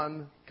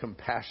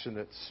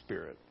non-compassionate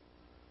spirit.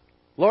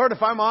 Lord,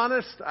 if I'm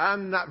honest,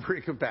 I'm not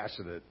very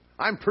compassionate.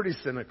 I'm pretty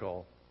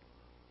cynical.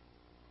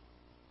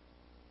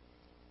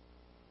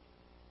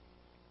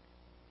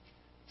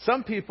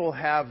 Some people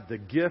have the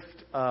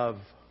gift of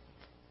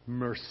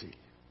mercy.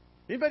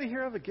 Anybody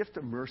here have a gift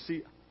of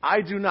mercy?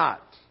 I do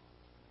not.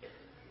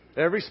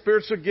 Every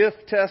spiritual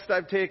gift test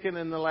I've taken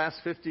in the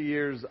last 50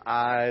 years,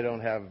 I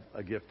don't have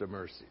a gift of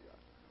mercy.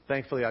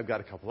 Thankfully, I've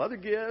got a couple other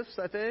gifts,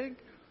 I think,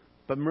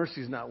 but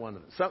mercy is not one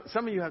of them.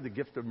 Some of you have the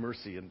gift of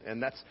mercy,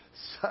 and that's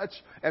such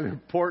an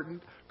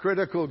important,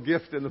 critical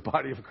gift in the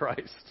body of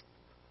Christ.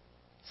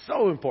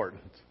 So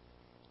important.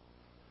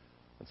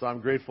 And so I'm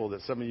grateful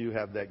that some of you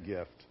have that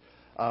gift.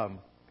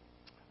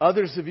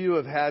 Others of you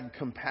have had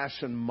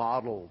compassion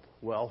modeled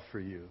well for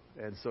you,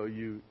 and so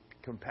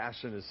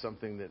compassion is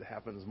something that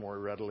happens more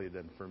readily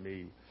than for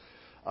me.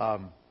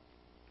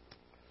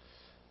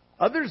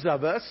 Others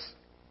of us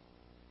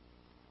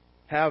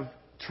have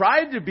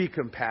tried to be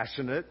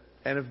compassionate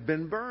and have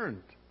been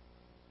burned.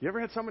 You ever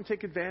had someone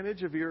take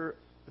advantage of your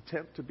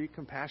attempt to be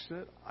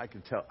compassionate? I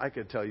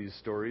could tell you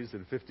stories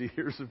in 50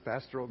 years of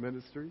pastoral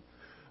ministry.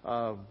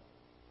 I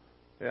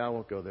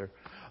won't go there.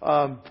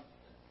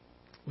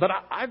 But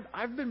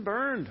I've been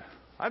burned.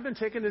 I've been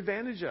taken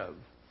advantage of.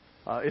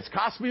 It's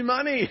cost me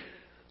money.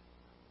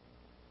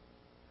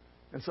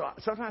 And so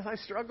sometimes I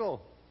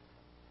struggle.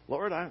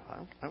 Lord, I'm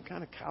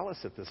kind of callous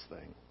at this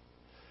thing.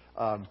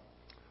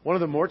 One of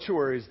the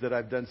mortuaries that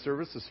I've done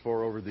services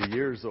for over the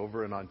years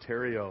over in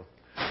Ontario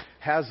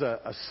has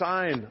a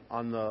sign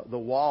on the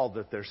wall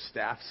that their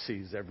staff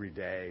sees every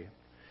day.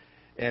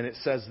 And it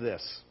says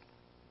this: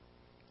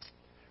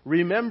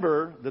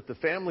 remember that the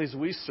families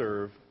we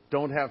serve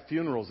don't have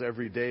funerals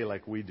every day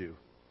like we do.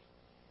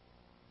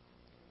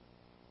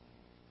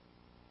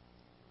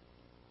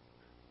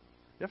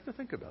 You have to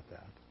think about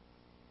that.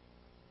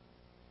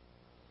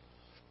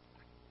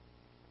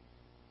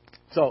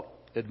 So,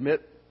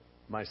 admit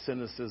my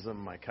cynicism,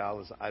 my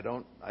callous. I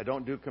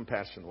don't do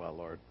compassion well,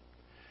 Lord.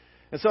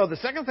 And so the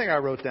second thing I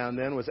wrote down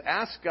then was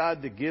ask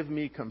God to give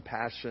me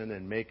compassion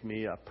and make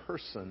me a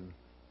person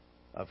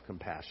of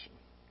compassion.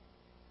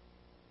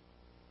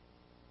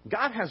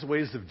 God has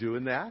ways of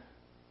doing that.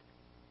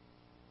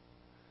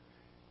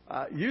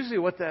 Usually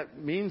what that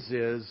means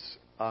is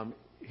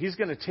He's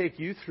going to take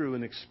you through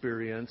an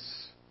experience,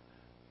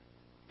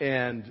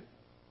 and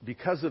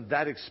because of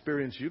that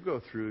experience you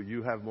go through,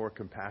 you have more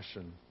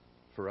compassion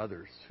for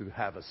others who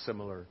have a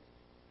similar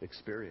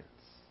experience.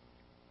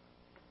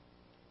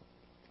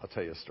 I'll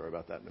tell you a story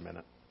about that in a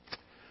minute.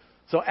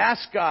 So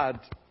ask God,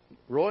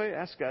 Roy,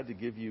 ask God to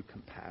give you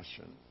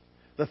compassion.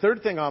 The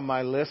third thing on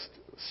my list,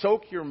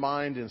 soak your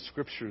mind in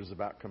scriptures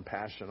about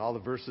compassion. All the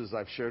verses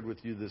I've shared with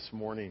you this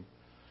morning.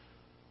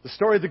 The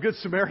story of the Good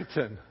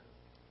Samaritan.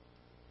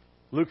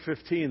 Luke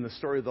 15, the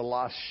story of the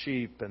lost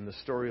sheep, and the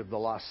story of the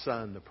lost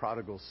son, the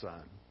prodigal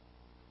son.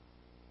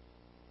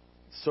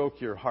 Soak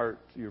your heart,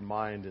 your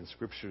mind in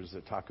scriptures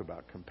that talk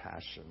about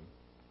compassion.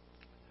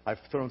 I've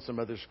thrown some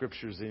other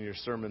scriptures in your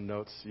sermon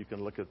notes. You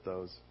can look at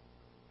those.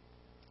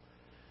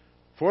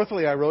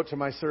 Fourthly, I wrote to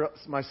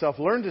myself,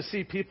 learn to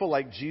see people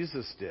like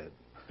Jesus did,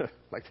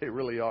 like they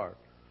really are.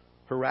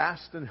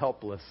 Harassed and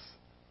helpless.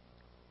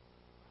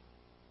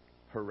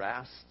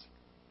 Harassed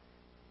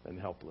and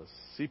helpless.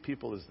 See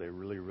people as they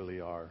really, really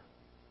are.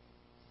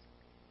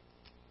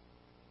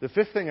 The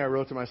fifth thing I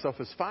wrote to myself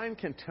is find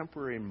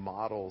contemporary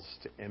models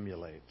to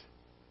emulate.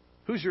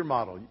 Who's your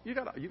model? You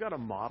got a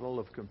model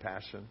of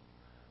compassion?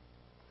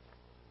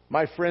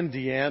 My friend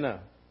Deanna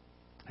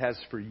has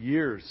for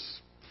years,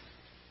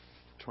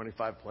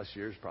 25 plus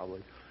years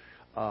probably,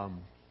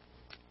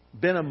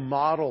 been a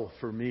model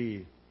for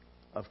me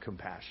of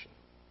compassion.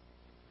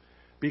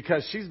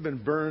 Because she's been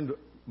burned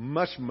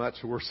much, much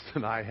worse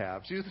than I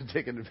have. She's been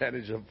taken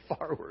advantage of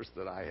far worse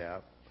than I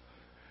have.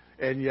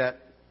 And yet,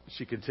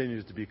 she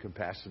continues to be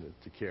compassionate,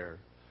 to care.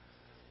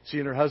 She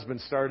and her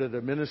husband started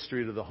a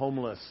ministry to the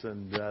homeless,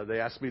 and they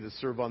asked me to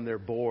serve on their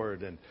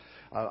board. And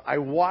I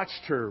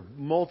watched her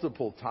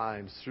multiple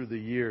times through the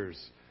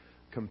years.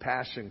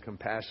 Compassion,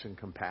 compassion,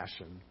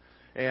 compassion.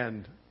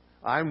 And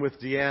I'm with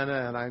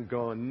Deanna, and I'm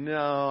going,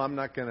 no, I'm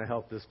not going to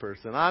help this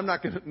person. I'm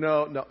not going to,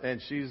 no.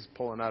 And she's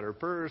pulling out her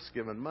purse,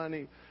 giving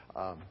money.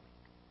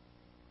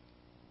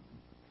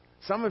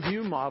 Some of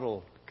you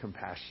model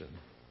compassion,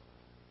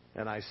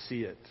 and I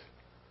see it.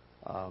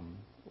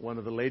 One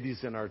of the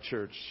ladies in our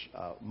church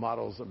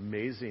models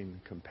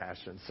amazing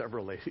compassion.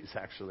 Several ladies,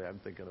 actually. I'm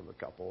thinking of a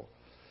couple.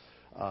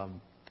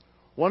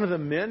 One of the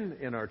men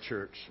in our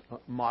church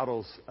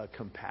models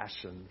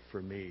compassion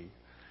for me.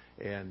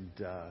 And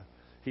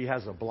he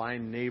has a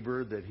blind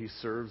neighbor that he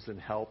serves and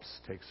helps,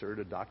 takes her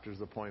to doctor's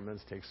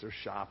appointments, takes her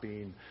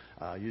shopping,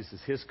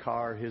 uses his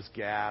car, his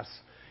gas.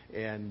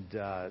 And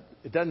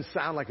it doesn't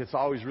sound like it's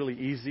always really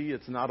easy.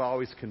 It's not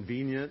always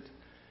convenient.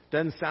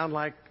 Doesn't sound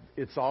like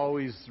it's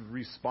always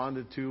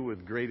responded to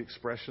with great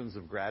expressions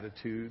of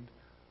gratitude.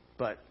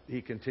 But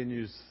he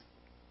continues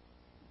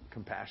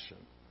compassion.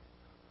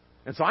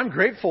 And so I'm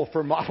grateful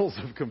for models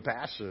of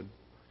compassion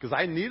because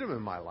I need them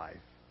in my life.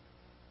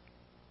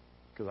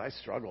 Because I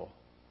struggle.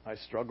 I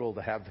struggle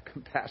to have the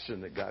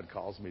compassion that God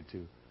calls me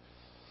to.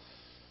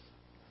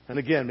 And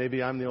again,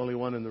 maybe I'm the only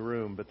one in the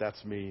room, but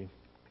that's me.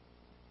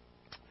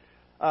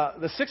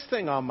 The sixth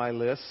thing on my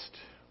list,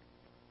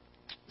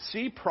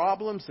 see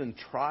problems and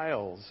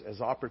trials as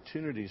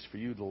opportunities for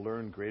you to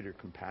learn greater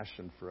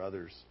compassion for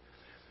others.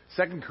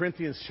 2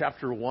 Corinthians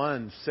chapter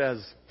 1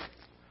 says,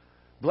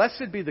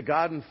 "Blessed be the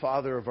God and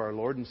Father of our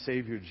Lord and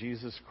Savior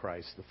Jesus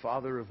Christ, the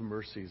Father of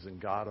mercies and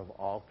God of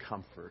all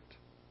comfort,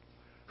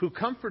 who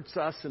comforts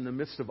us in the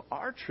midst of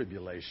our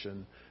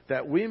tribulation,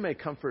 that we may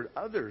comfort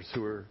others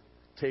who are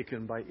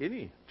taken by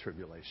any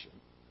tribulation."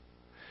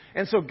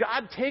 And so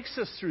God takes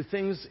us through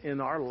things in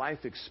our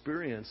life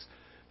experience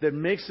that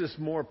makes us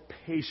more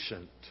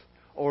patient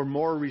or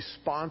more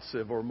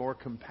responsive or more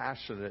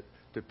compassionate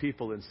to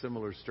people in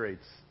similar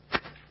straits.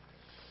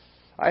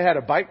 I had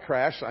a bike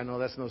crash. I know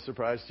that's no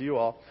surprise to you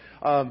all.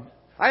 I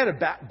had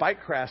a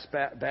bike crash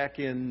back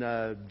in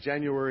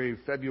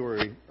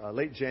February,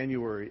 late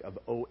January of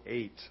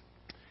 2008.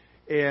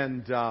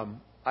 And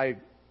I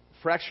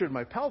fractured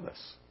my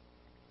pelvis.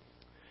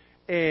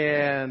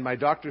 And my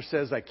doctor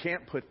says I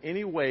can't put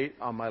any weight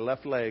on my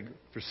left leg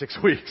for 6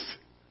 weeks.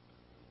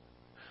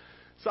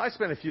 So I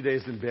spent a few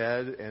days in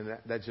bed, and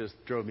that just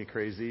drove me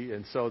crazy.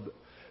 And so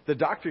the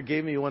doctor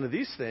gave me one of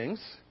these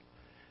things,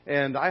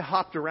 and I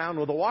hopped around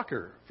with a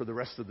walker for the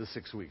rest of the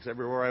 6 weeks,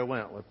 everywhere I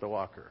went with the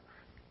walker.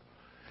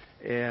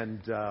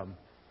 And I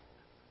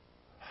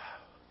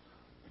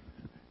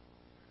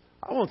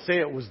won't say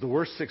it was the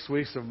worst 6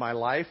 weeks of my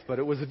life, but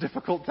it was a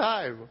difficult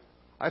time.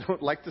 I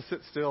don't like to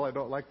sit still. I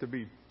don't like to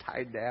be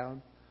tied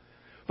down.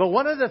 But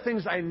one of the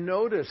things I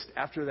noticed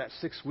after that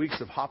 6 weeks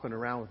of hopping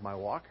around with my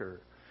walker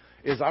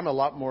is I'm a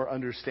lot more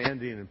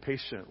understanding and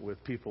patient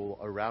with people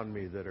around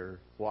me that are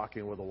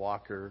walking with a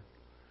walker,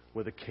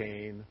 with a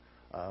cane,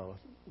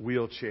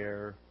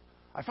 wheelchair.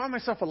 I find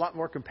myself a lot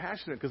more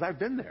compassionate because I've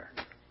been there.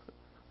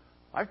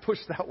 I've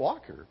pushed that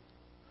walker.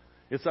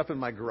 It's up in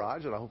my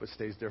garage, and I hope it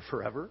stays there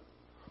forever.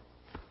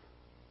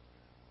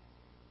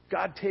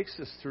 God takes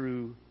us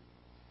through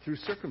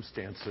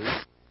circumstances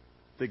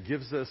that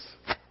gives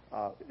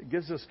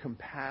us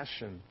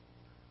compassion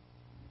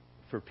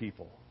for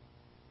people.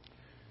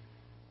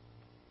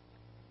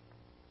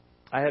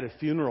 I had a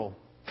funeral.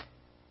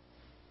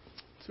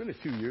 It's been a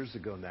few years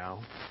ago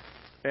now.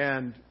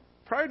 And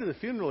prior to the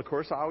funeral, of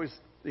course, I always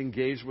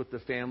engage with the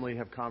family,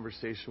 have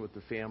conversation with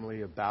the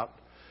family about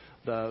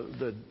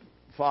the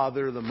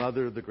father, the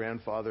mother, the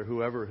grandfather,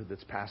 whoever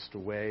that's passed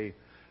away,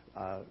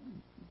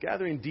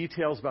 gathering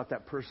details about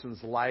that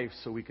person's life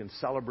so we can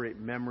celebrate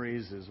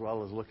memories as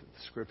well as look at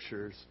the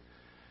scriptures.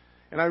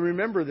 And I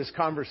remember this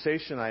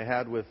conversation I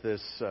had with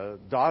this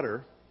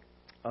daughter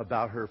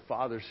about her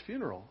father's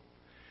funeral.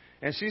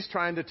 And she's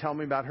trying to tell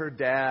me about her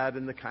dad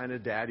and the kind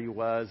of dad he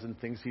was and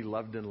things he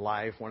loved in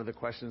life. One of the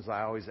questions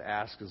I always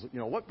ask is,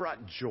 what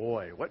brought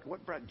joy?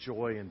 What brought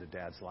joy into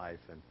Dad's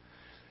life? And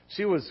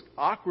she was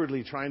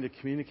awkwardly trying to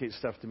communicate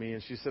stuff to me.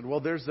 And she said,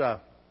 there's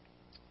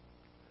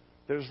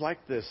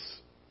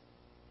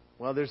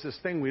this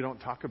thing we don't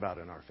talk about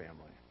in our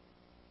family.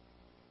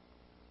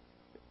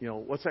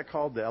 What's that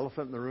called? The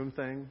elephant in the room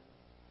thing?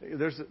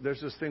 There's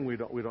this thing we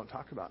don't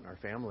talk about in our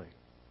family.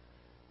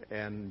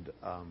 And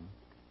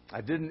I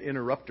didn't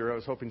interrupt her. I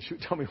was hoping she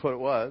would tell me what it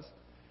was.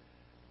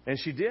 And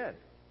she did.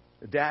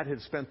 Dad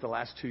had spent the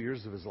last 2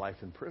 years of his life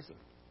in prison.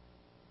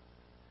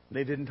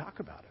 They didn't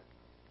talk about it.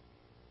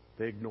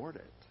 They ignored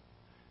it.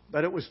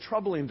 But it was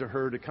troubling to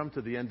her to come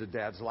to the end of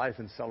Dad's life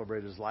and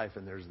celebrate his life,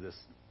 and there's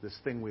this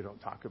thing we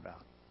don't talk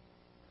about.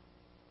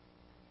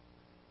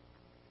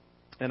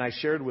 And I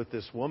shared with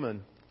this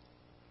woman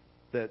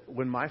that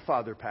when my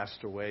father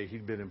passed away,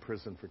 he'd been in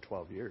prison for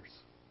 12 years.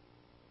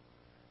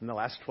 In the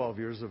last 12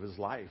 years of his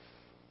life,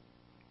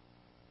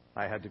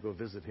 I had to go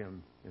visit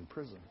him in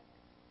prison.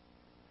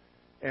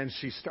 And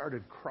she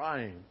started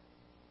crying.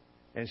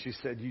 And she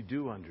said, "You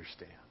do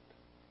understand."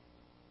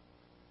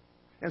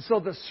 And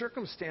so the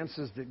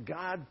circumstances that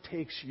God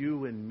takes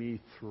you and me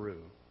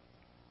through,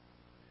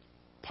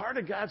 part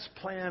of God's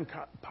plan,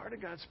 part of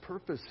God's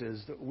purpose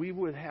is that we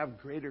would have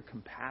greater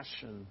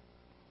compassion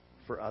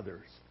for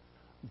others.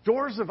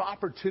 Doors of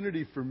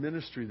opportunity for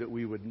ministry that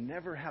we would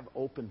never have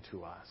open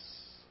to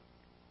us.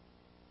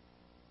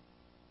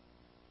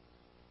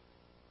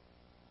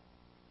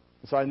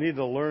 So I need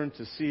to learn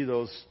to see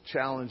those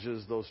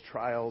challenges, those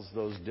trials,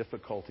 those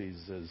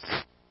difficulties as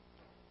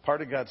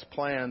part of God's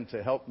plan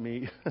to help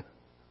me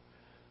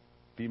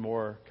be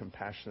more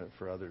compassionate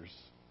for others.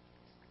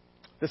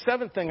 The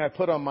seventh thing I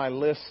put on my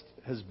list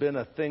has been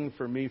a thing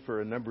for me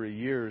for a number of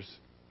years.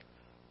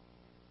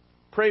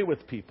 Pray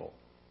with people.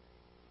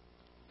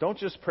 Don't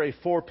just pray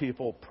for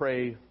people,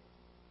 pray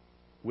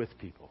with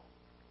people.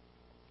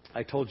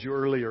 I told you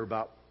earlier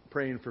about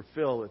praying for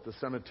Phil at the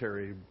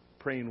cemetery,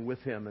 praying with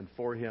him and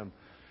for him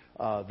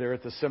there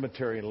at the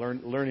cemetery,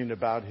 and learning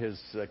about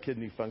his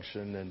kidney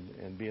function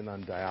and being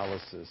on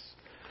dialysis.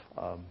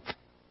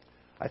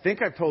 I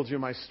think I've told you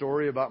my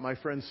story about my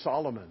friend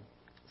Solomon.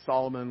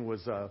 Solomon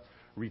was a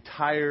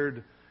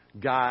retired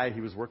guy.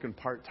 He was working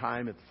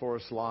part-time at the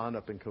Forest Lawn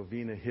up in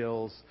Covina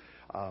Hills.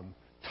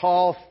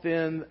 Tall,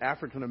 thin,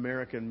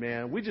 African-American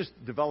man. We just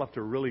developed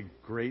a really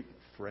great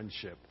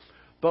friendship.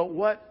 But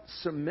what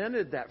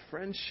cemented that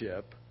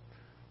friendship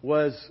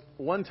was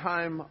one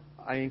time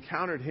I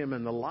encountered him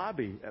in the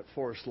lobby at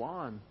Forest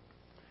Lawn.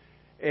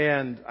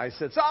 And I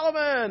said,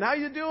 "Solomon, how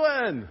you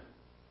doing?"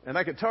 And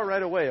I could tell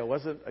right away it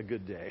wasn't a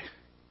good day.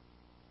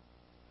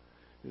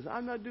 He says,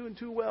 "I'm not doing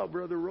too well,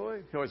 Brother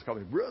Roy." He always called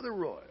me Brother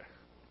Roy.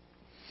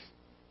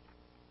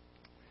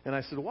 And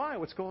I said, "Why?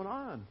 What's going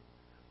on?"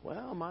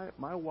 "Well,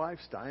 my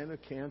wife's dying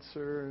of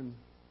cancer, and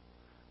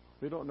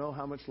we don't know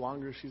how much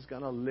longer she's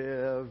going to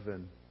live."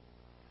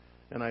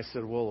 And I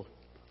said, "Well,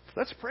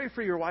 let's pray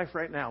for your wife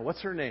right now.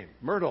 What's her name?"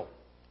 "Myrtle."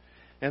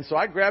 And so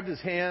I grabbed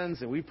his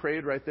hands, and we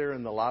prayed right there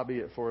in the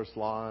lobby at Forest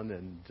Lawn,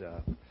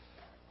 and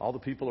all the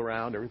people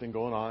around, everything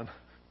going on.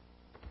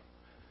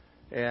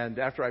 And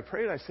after I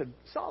prayed, I said,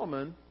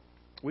 "Solomon,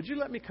 would you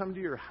let me come to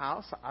your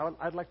house?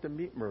 I'd like to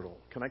meet Myrtle.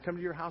 Can I come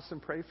to your house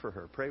and pray for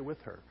her, pray with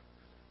her?"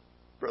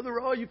 "Brother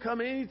Roy, you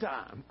come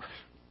anytime."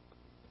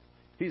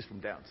 He's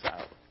from down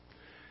south.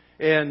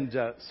 And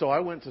so I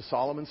went to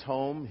Solomon's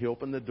home. He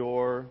opened the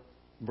door.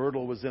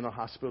 Myrtle was in a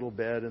hospital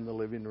bed in the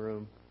living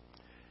room.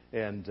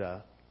 And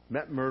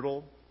met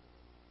Myrtle,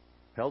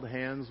 held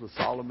hands with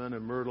Solomon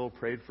and Myrtle,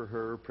 prayed for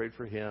her, prayed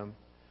for him.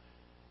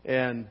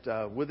 And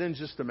within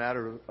just a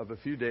matter of a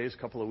few days, a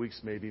couple of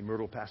weeks maybe,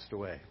 Myrtle passed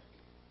away.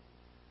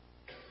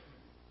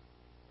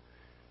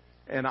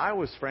 And I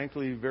was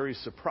frankly very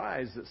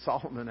surprised that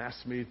Solomon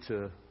asked me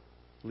to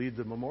lead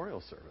the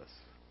memorial service.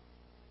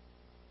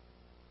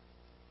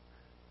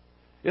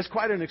 It's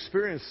quite an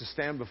experience to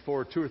stand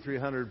before 200 or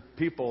 300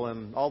 people,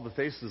 and all the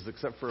faces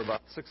except for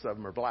about 6 of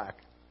them are black.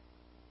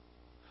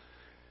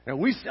 And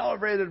we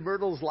celebrated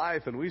Myrtle's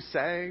life, and we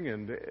sang,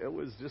 and it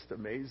was just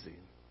amazing.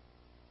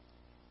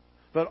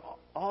 But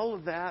all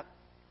of that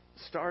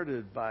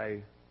started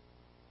by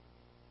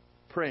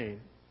praying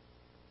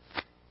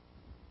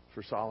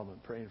for Solomon,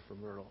 praying for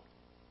Myrtle.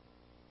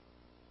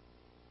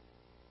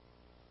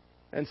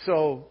 And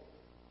so,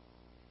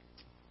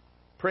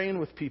 praying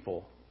with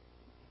people.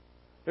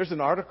 There's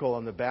an article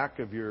on the back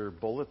of your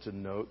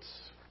bulletin notes.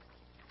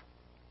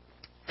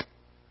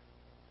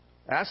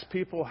 Ask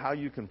people how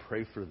you can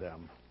pray for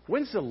them.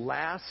 When's the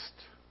last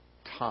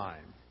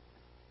time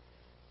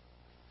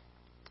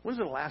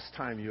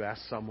you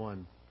asked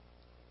someone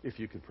if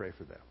you could pray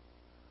for them?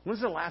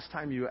 When's the last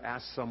time you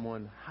asked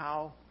someone,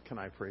 "How can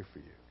I pray for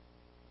you?"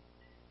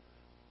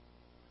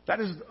 That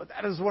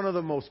is one of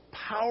the most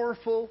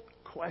powerful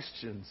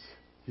questions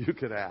you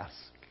could ask.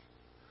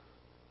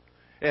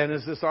 And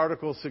as this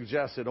article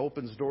suggests, it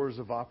opens doors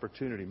of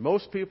opportunity.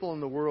 Most people in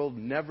the world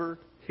never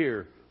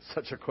hear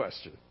such a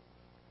question.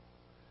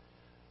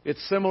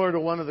 It's similar to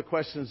one of the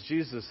questions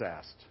Jesus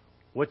asked.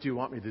 "What do you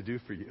want me to do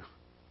for you?"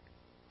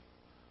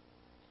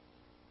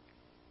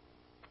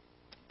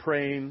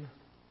 Praying,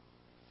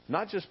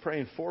 not just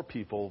praying for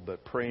people,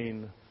 but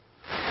praying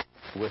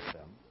with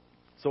them.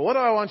 So what do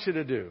I want you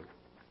to do?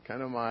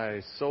 Kind of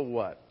my so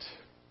what.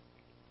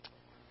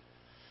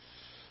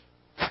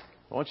 I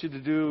want you to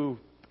do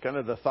kind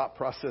of the thought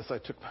process I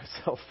took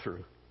myself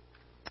through.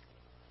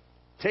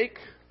 Take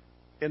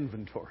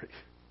inventory.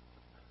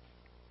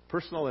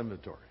 Personal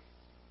inventory.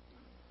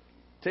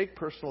 Take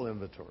personal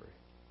inventory.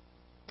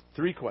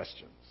 3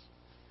 questions.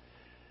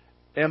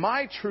 Am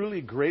I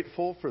truly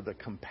grateful for the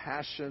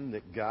compassion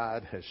that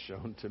God has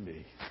shown to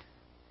me?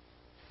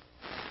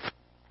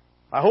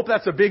 I hope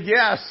that's a big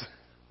yes.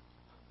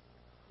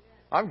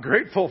 I'm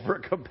grateful for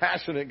a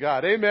compassionate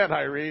God. Amen,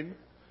 Irene.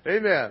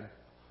 Amen.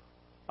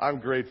 I'm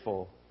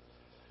grateful.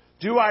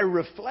 Do I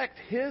reflect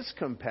His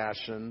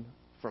compassion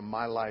from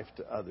my life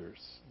to others?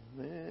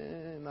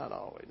 Not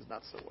always,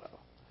 not so well.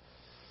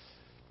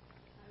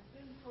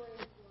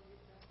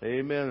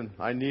 Amen.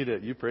 I need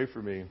it. You pray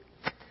for me.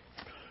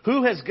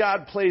 Who has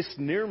God placed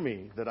near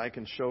me that I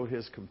can show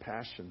His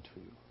compassion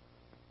to?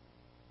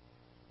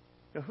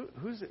 Now,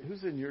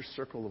 who's in your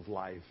circle of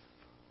life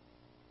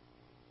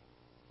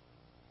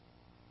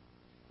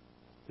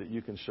that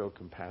you can show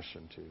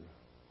compassion to?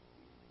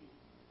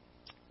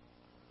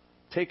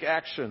 Take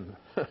action.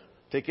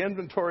 Take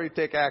inventory,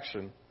 take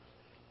action.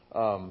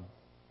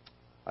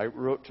 I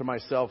wrote to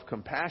myself,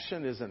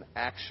 compassion is an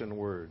action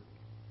word.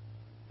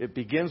 It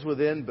begins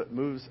within but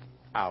moves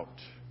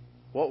out.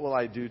 What will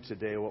I do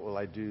today? What will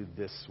I do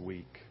this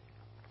week?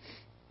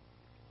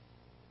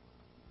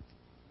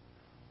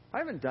 I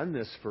haven't done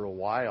this for a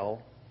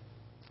while.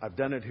 I've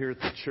done it here at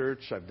the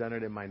church. I've done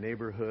it in my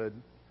neighborhood.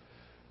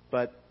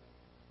 But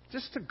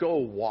just to go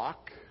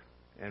walk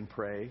and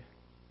pray,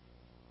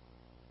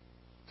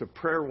 to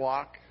prayer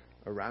walk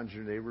around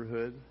your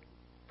neighborhood,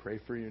 pray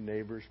for your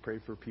neighbors, pray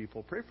for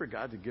people, pray for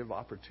God to give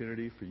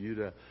opportunity for you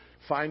to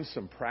find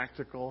some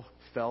practical,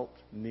 felt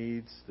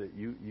needs that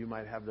you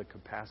might have the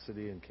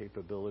capacity and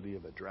capability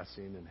of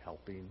addressing and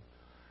helping.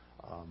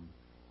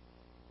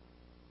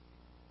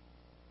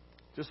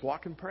 Just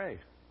walk and pray.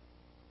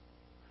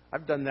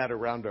 I've done that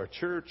around our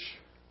church.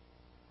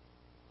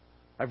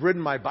 I've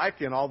ridden my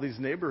bike in all these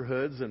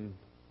neighborhoods, and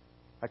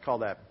I call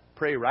that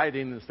pray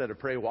riding instead of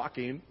pray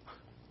walking.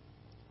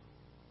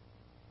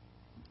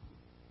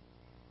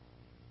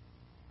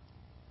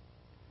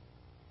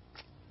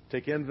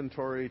 Take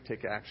inventory,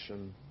 take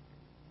action.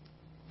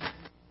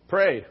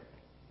 Pray.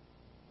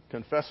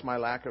 Confess my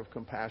lack of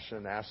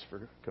compassion, ask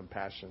for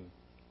compassion,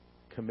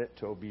 commit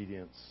to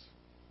obedience.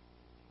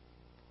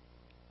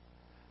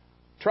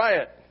 Try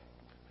it.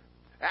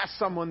 Ask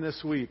someone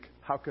this week,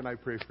 how can I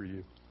pray for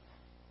you?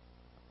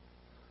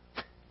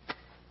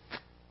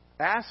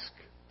 Ask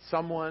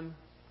someone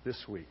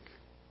this week.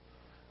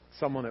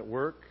 Someone at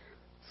work,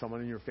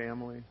 someone in your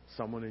family,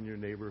 someone in your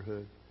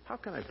neighborhood. How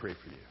can I pray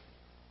for you?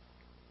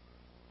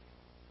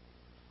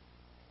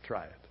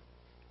 Try it.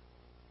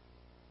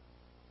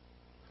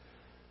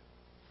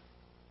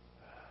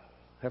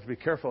 I have to be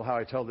careful how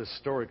I tell this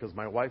story because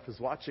my wife is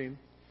watching.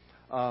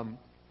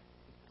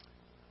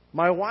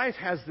 My wife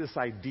has this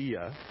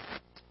idea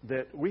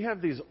that we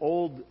have these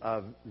old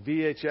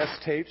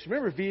VHS tapes.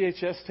 Remember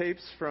VHS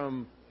tapes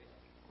from...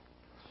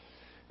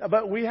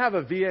 But we have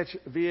a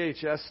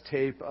VHS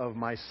tape of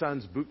my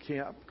son's boot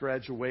camp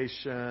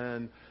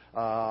graduation,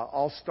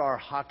 all-star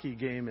hockey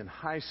game in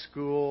high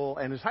school,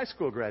 and his high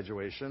school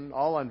graduation,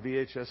 all on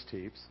VHS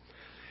tapes.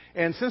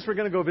 And since we're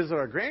going to go visit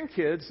our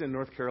grandkids in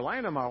North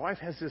Carolina, my wife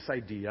has this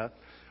idea.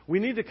 We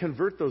need to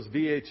convert those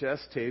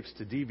VHS tapes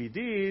to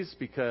DVDs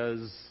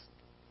because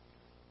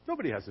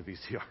nobody has a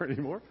VCR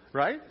anymore,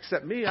 right?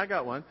 Except me, I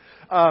got one.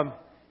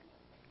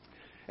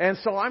 And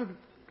so I'm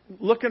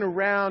looking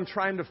around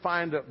trying to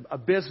find a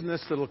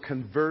business that'll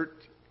convert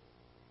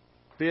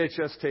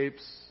VHS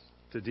tapes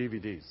to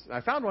DVDs.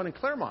 I found one in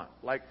Claremont,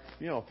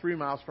 3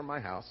 miles from my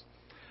house.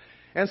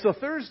 And so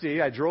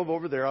Thursday, I drove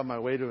over there on my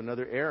way to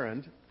another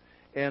errand,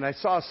 and I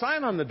saw a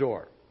sign on the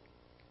door.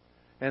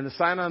 And the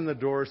sign on the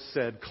door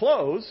said,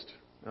 closed.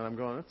 And I'm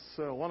going, it's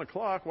 1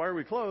 o'clock. Why are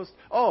we closed?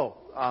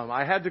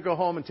 I had to go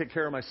home and take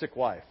care of my sick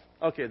wife.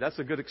 Okay, that's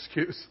a good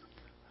excuse.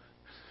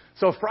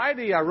 So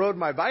Friday, I rode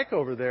my bike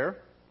over there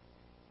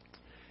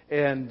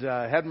and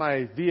had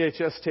my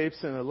VHS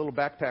tapes in a little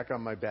backpack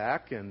on my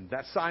back, and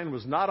that sign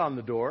was not on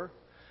the door.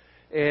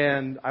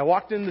 And I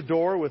walked in the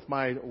door with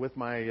my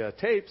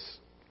tapes,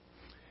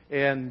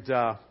 and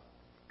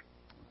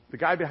the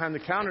guy behind the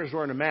counter is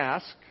wearing a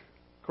mask.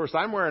 Of course,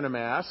 I'm wearing a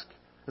mask,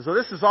 and so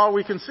this is all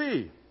we can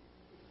see.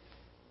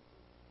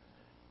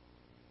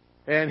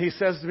 And he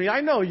says to me,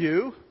 I know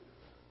you.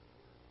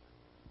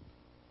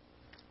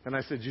 And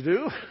I said, you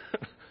do?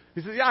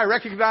 He said, yeah, I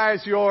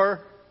recognize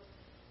your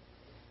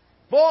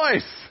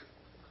voice.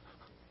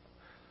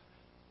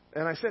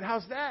 And I said,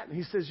 how's that? And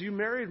he says, you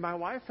married my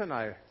wife and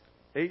I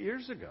 8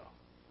 years ago.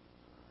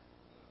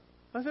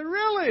 I said,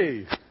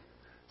 really?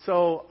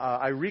 So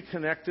I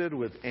reconnected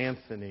with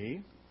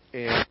Anthony,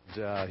 and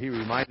he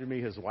reminded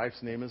me his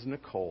wife's name is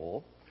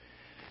Nicole.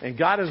 And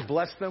God has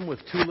blessed them with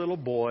 2 little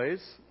boys,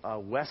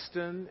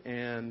 Weston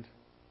and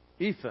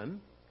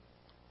Ethan.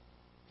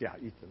 Yeah,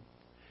 Ethan.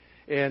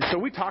 And so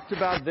we talked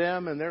about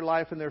them and their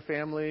life and their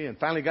family and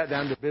finally got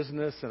down to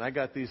business. And I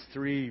got these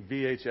 3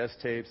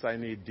 VHS tapes. I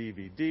need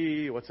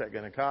DVD. What's that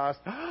going to cost?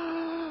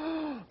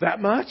 That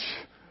much?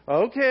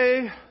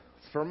 Okay.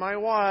 It's for my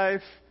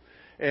wife.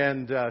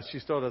 And she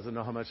still doesn't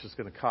know how much it's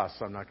going to cost,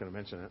 so I'm not going to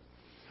mention it.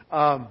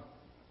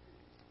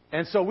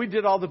 And so we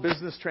did all the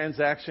business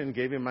transaction,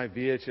 gave him my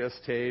VHS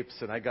tapes,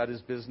 and I got his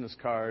business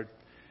card.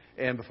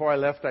 And before I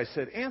left, I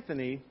said,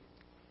 Anthony,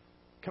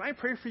 can I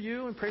pray for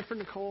you and pray for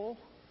Nicole?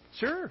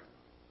 Sure.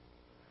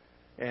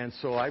 And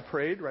so I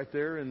prayed right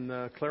there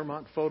in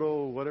Claremont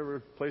Photo, whatever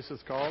place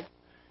it's called,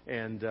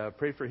 and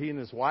prayed for he and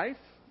his wife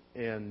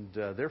and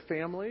their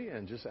family,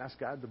 and just asked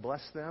God to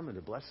bless them and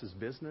to bless his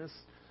business.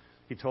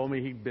 He told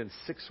me he'd been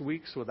 6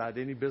 weeks without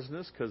any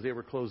business because they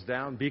were closed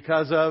down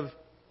because of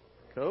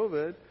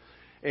COVID.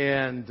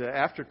 And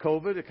after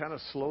COVID, it kind of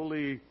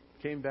slowly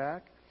came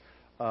back.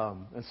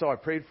 And so I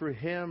prayed for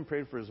him,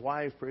 prayed for his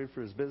wife, prayed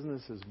for his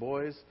business, his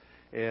boys.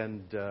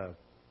 And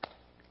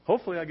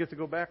hopefully I get to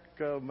go back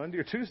Monday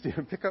or Tuesday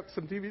and pick up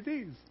some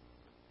DVDs.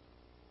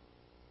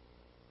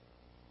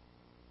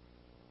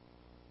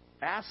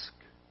 Ask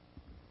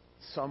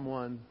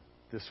someone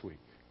this week,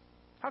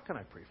 how can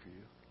I pray for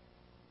you?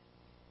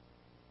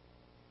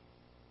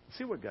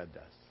 See what God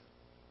does.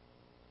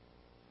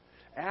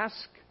 Ask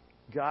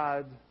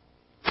God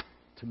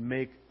to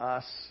make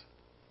us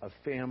a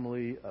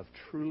family of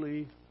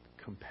truly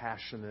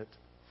compassionate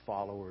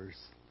followers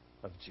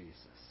of Jesus.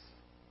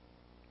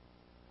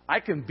 I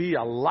can be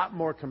a lot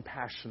more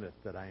compassionate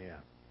than I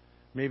am.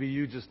 Maybe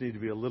you just need to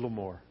be a little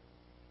more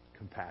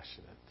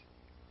compassionate.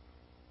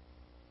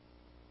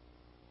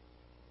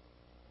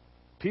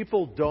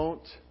 People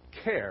don't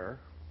care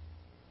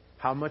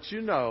how much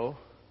you know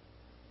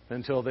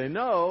until they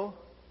know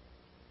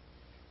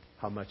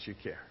how much you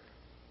care.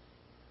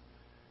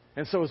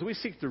 And so as we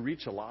seek to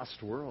reach a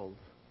lost world,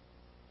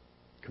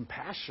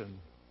 compassion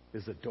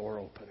is a door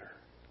opener.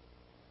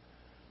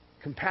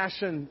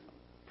 Compassion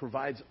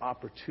provides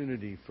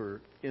opportunity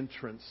for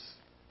entrance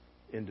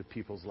into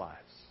people's lives.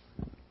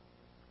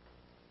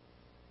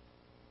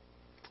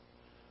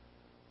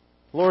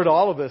 Lord,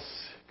 all of us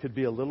could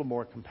be a little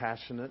more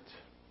compassionate.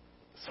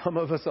 Some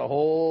of us a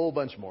whole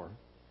bunch more.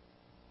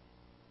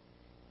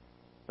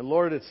 And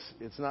Lord,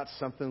 it's not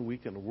something we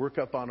can work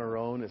up on our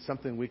own. It's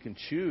something we can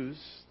choose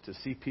to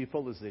see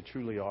people as they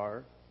truly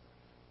are.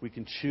 We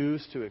can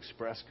choose to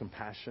express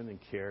compassion and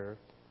care.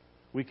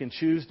 We can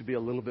choose to be a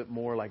little bit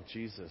more like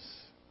Jesus.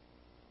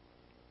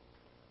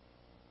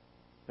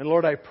 And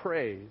Lord, I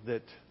pray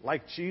that,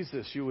 like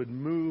Jesus, you would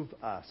move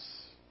us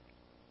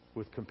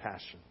with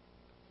compassion,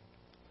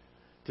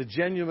 to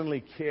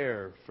genuinely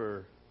care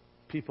for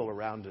people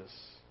around us.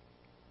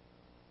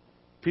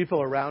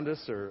 People around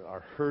us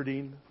are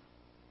hurting.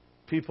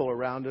 People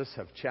around us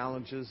have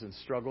challenges and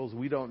struggles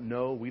we don't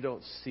know, we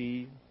don't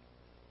see.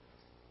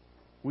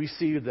 We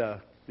see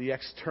the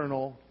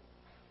external.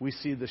 We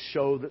see the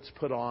show that's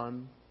put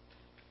on.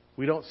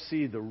 We don't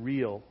see the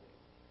real,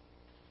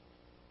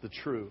 the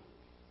true.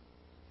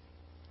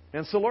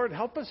 And so, Lord,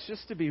 help us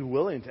just to be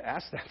willing to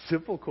ask that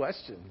simple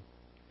question.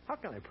 How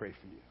can I pray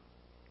for you?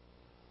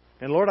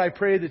 And Lord, I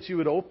pray that you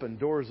would open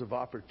doors of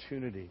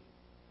opportunity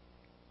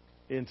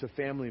into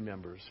family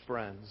members,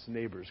 friends,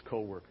 neighbors,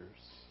 co-workers.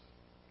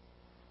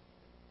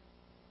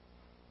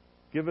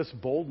 Give us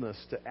boldness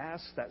to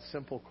ask that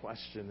simple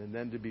question and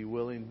then to be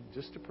willing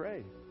just to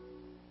pray,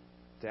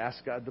 to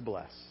ask God to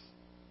bless,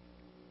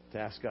 to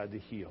ask God to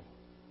heal,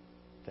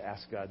 to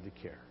ask God to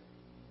care.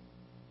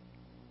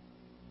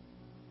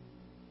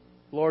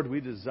 Lord,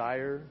 we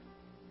desire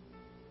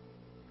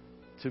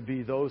to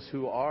be those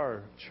who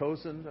are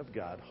chosen of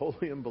God,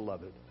 holy and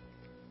beloved,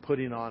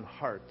 putting on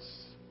hearts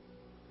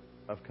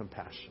of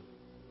compassion.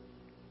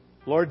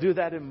 Lord, do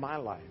that in my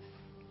life.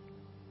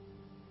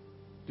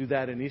 Do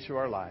that in each of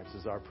our lives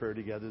is our prayer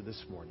together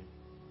this morning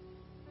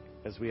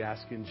as we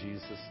ask in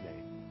Jesus'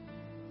 name.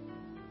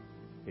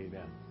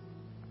 Amen.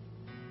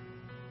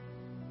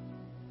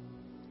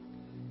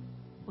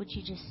 Would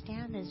you just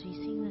stand as we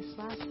sing this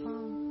last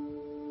song?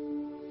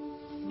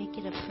 Make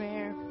it a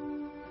prayer.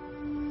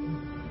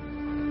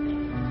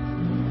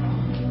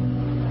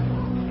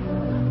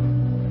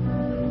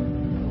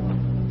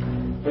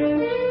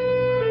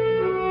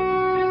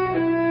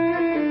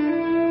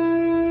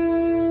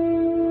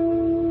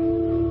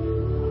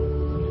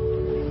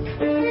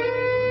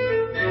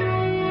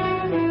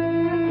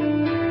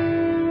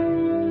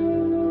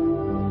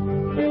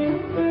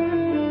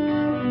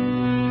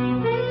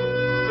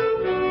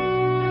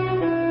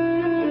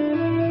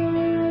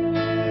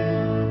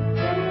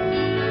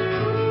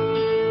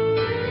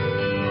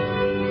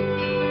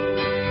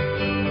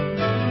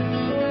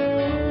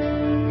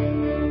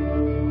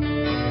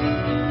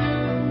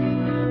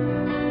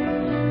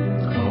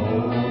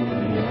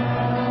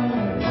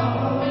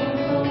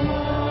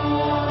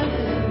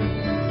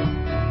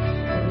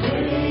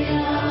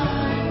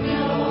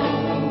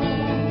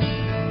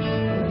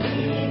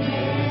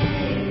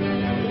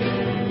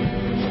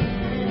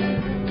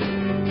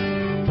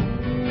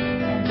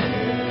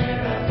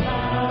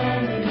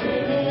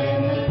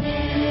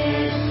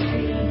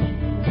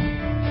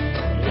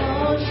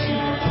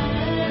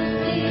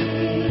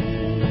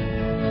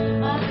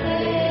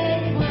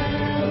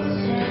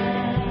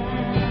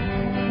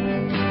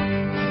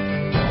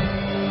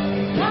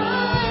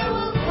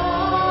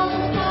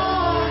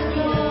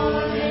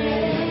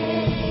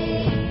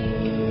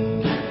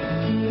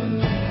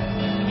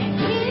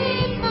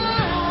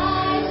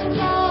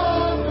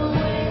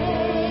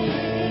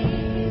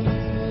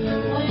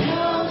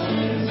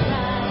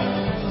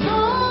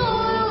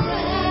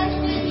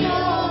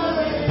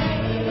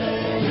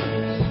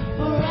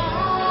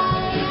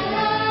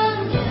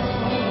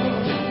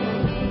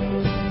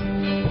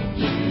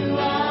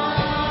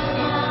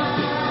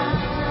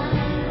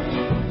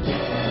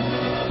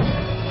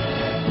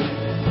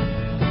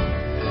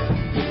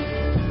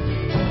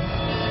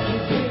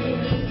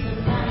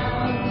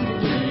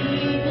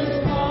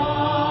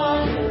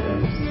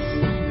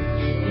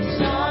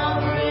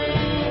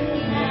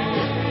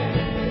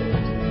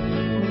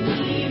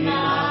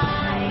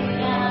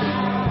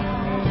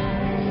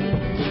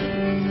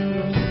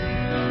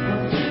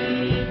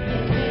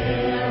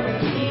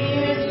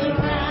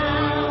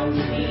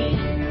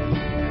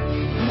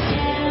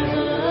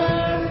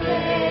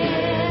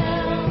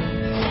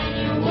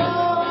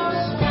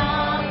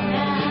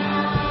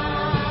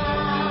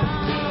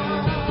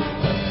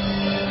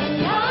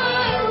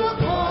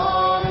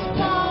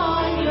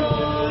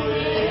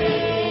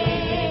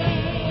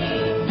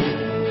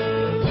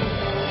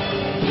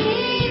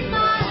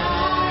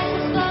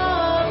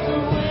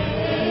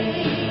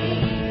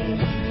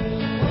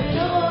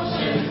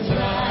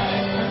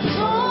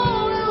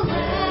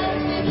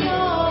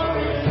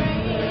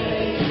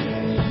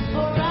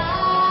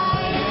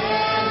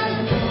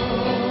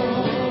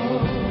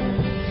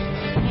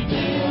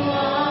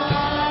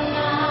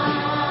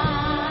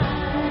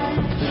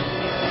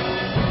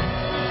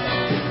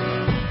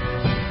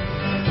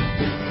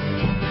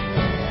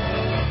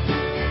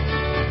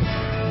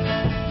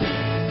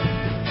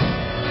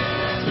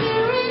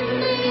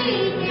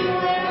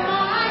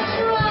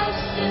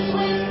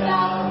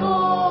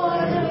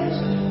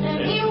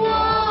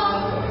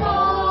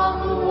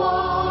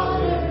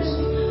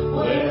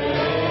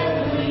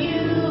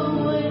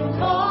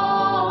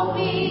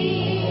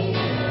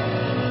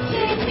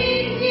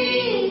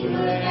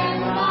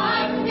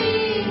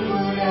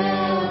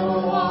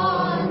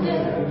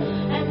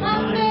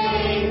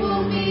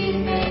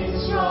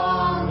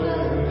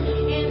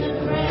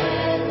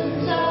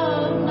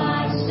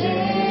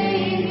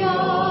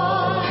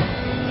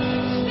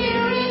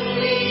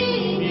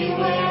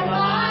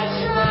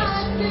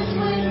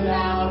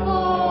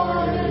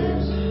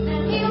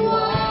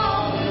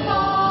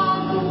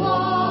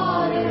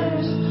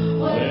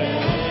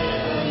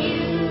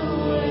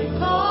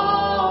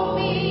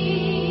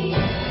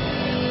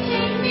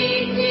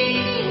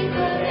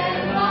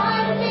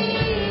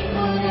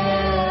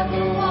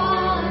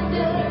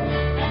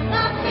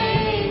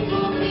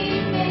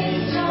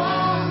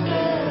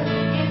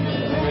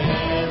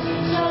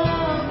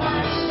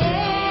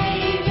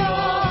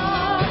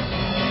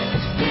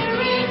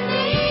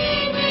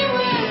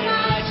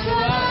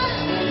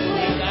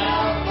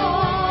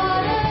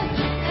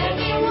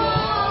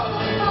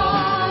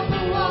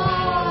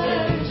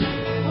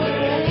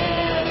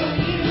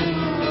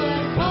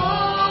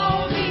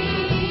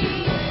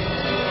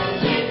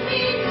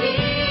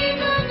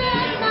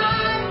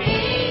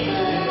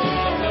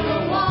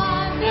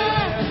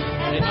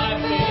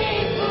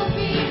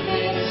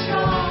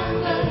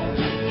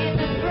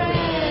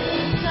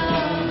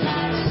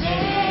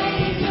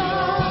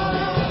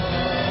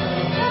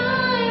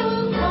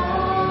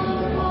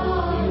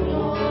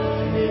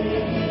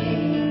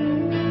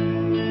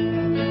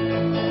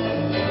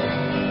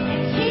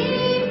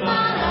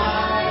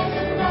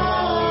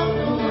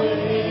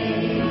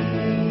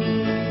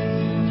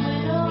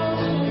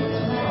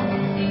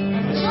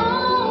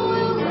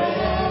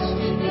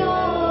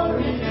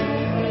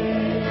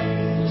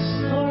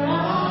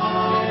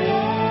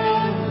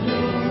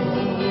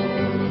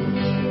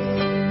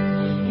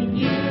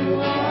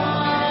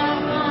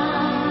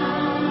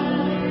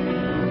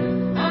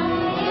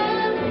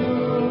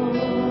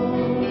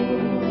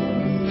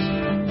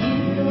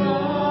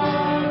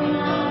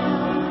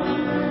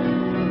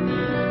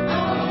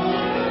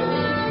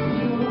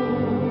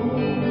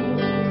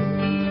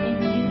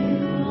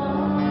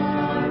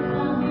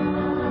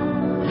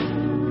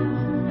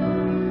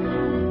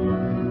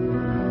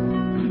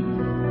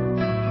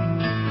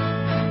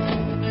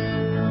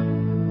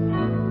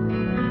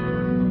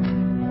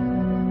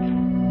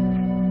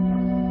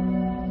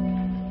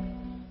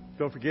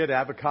 Don't forget,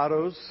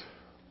 avocados,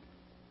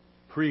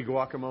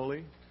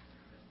 pre-guacamole,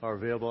 are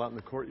available out in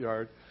the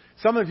courtyard.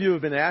 Some of you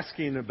have been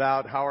asking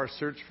about how our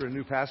search for a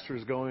new pastor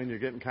is going. You're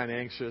getting kind of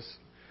anxious.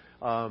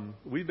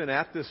 We've been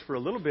at this for a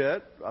little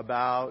bit,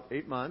 about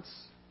 8 months.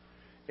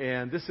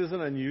 And this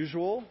isn't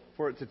unusual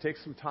for it to take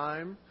some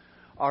time.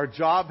 Our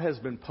job has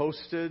been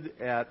posted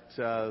at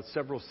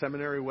several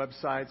seminary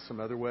websites, some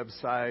other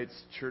websites,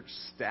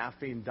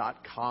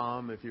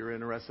 churchstaffing.com, if you're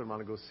interested and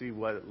want to go see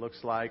what it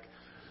looks like.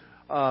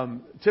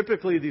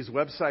 Typically, these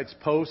websites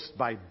post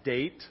by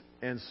date,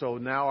 and so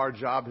now our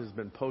job has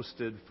been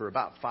posted for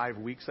about 5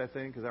 weeks, I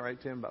think. Is that right,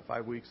 Tim? About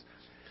 5 weeks.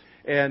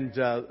 And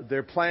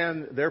their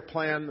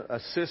plan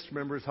assists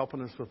members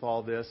helping us with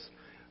all this.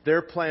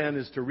 Their plan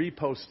is to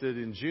repost it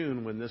in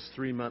June when this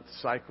 3-month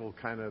cycle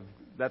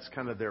that's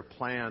kind of their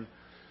plan.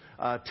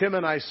 Tim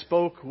and I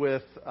spoke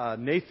with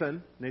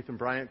Nathan. Nathan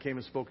Bryant came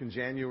and spoke in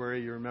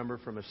January, you remember,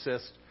 from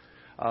Assist.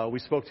 We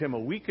spoke to him a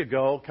week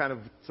ago,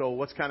 so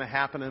what's kind of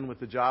happening with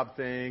the job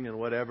thing and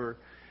whatever.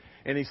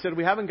 And he said,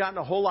 we haven't gotten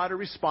a whole lot of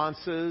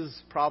responses,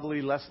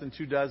 probably less than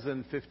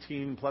 24,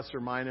 15 plus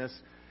or minus.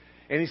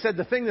 And he said,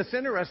 the thing that's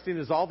interesting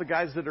is all the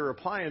guys that are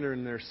applying are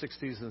in their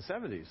 60s and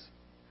 70s.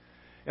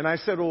 And I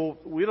said, well,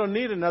 we don't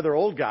need another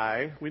old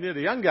guy. We need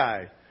a young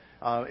guy.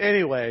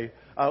 Anyway,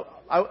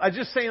 I'm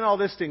just saying all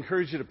this to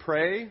encourage you to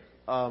pray.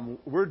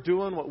 We're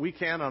doing what we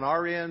can on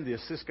our end. The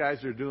Assist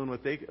guys are doing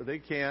what they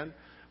can.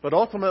 But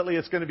ultimately,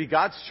 it's going to be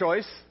God's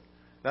choice.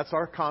 That's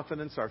our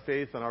confidence, our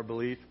faith, and our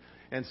belief.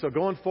 And so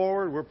going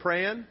forward, we're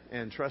praying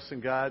and trusting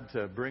God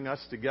to bring us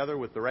together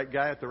with the right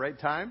guy at the right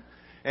time.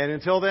 And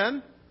until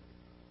then,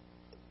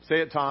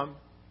 say it, Tom.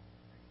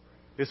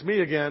 It's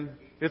me again.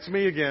 It's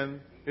me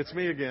again. It's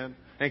me again.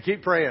 And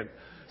keep praying.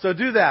 So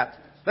do that.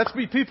 Let's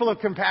be people of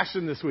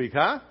compassion this week,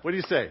 huh? What do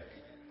you say?